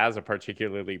universe has a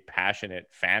particularly passionate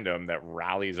fandom that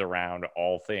rallies around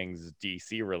all things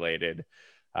DC related.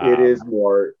 It is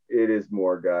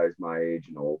more guys my age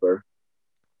and older,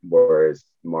 whereas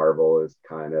Marvel is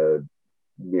kind of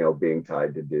being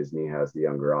tied to Disney has the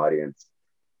younger audience.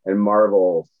 And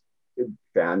Marvel's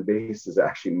fan base is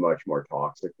actually much more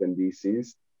toxic than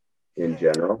DC's in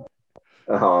general.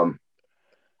 I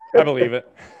believe it.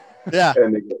 Yeah.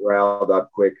 And they get riled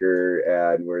up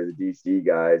quicker, and where the DC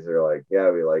guys are like, yeah,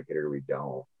 we like it or we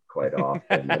don't quite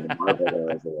often. And the Marvel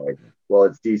guys are like, well,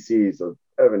 it's DC, so it's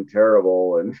kind of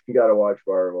terrible, and you got to watch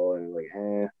Marvel. And like,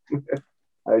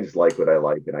 I just like what I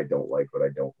like, and I don't like what I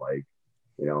don't like.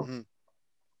 Mhm.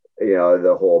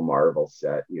 The whole Marvel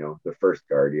set. The first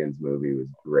Guardians movie was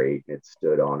great. It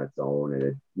stood on its own,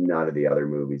 and none of the other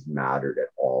movies mattered at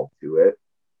all to it.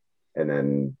 And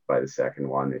then by the second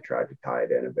one, they tried to tie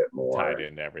it in a bit more. Tied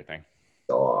into everything.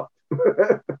 Soft.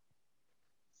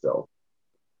 So.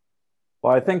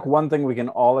 Well, I think one thing we can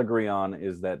all agree on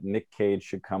is that Nick Cage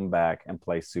should come back and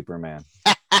play Superman.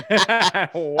 As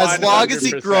long as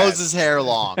he 100%. grows his hair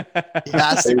long, he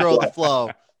has to grow the flow.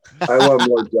 I want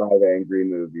more Jive Angry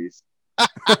movies. This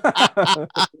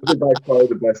is by far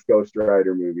the best Ghost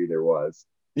Rider movie there was.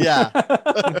 Yeah.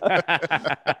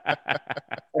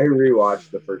 I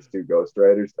rewatched the first two Ghost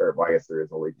Riders, or well, I guess there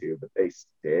is only two, but they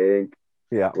stink.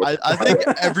 Yeah. I think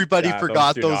everybody Yeah,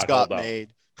 forgot those do those not got hold up. made.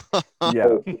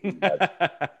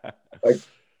 Yeah.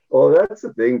 Well, that's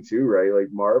the thing too, right? Like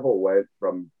Marvel went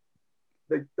from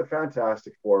the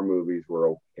Fantastic Four movies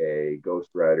were okay, Ghost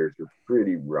Riders were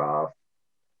pretty rough,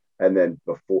 and then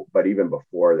even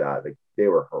before that, like they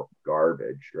were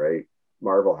garbage, right?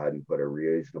 Marvel hadn't put a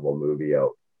reasonable movie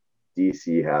out.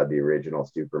 DC had the original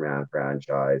Superman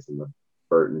franchise and the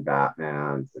Burton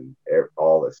Batmans and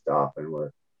all this stuff, and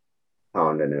we're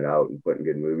pounding it out and putting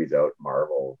good movies out.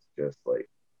 Marvel's just like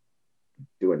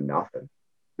doing nothing.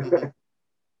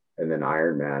 And then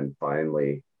Iron Man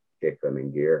finally kicked them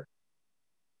in gear.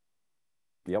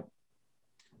 Yep.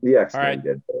 The X-Men right.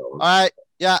 did. All right.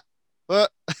 Yeah. Well,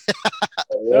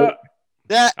 yeah.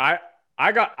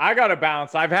 I got to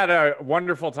bounce. I've had a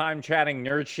wonderful time chatting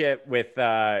nerd shit with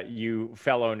you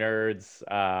fellow nerds.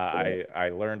 I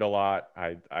learned a lot.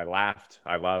 I laughed.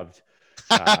 I loved.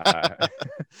 I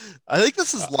think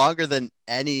this is longer than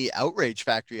any Outrage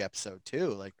Factory episode too.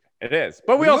 Like it is,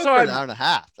 but we went also for had an hour and a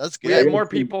half. That's we good. had more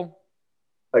people.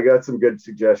 I got some good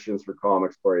suggestions for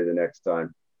comics for you the next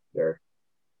time. There,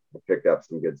 I picked up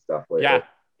some good stuff later. Yeah,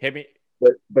 hit me.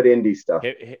 But indie stuff.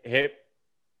 Hit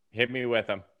me with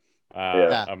them.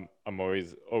 Yeah. I'm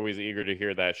always eager to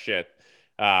hear that shit.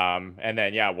 And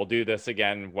then we'll do this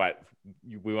again. What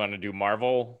we want to do?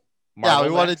 Marvel Yeah, we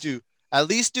want to next? do at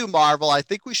least do Marvel. I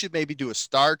think we should maybe do a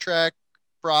Star Trek,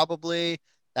 probably.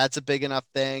 That's a big enough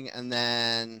thing. And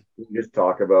then You can just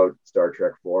talk about Star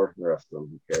Trek 4. The rest of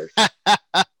them, who cares?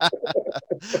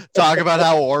 talk about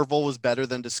how Orville was better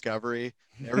than Discovery.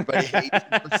 Everybody hates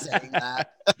me for saying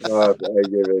that. I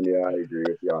agree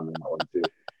with you on that one too.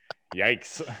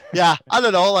 Yikes. Yeah, I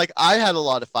don't know. Like I had a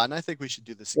lot of fun. I think we should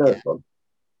do this That's again. fun.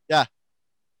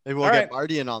 Maybe we'll All get right.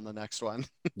 Marty in on the next one.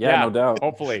 Yeah, no doubt.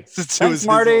 Hopefully. Since it was Thanks, his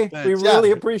Marty. little We bench.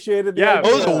 really appreciated it. Yeah,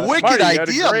 That was a wicked Marty, you had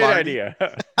idea, great Marty.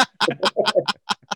 idea.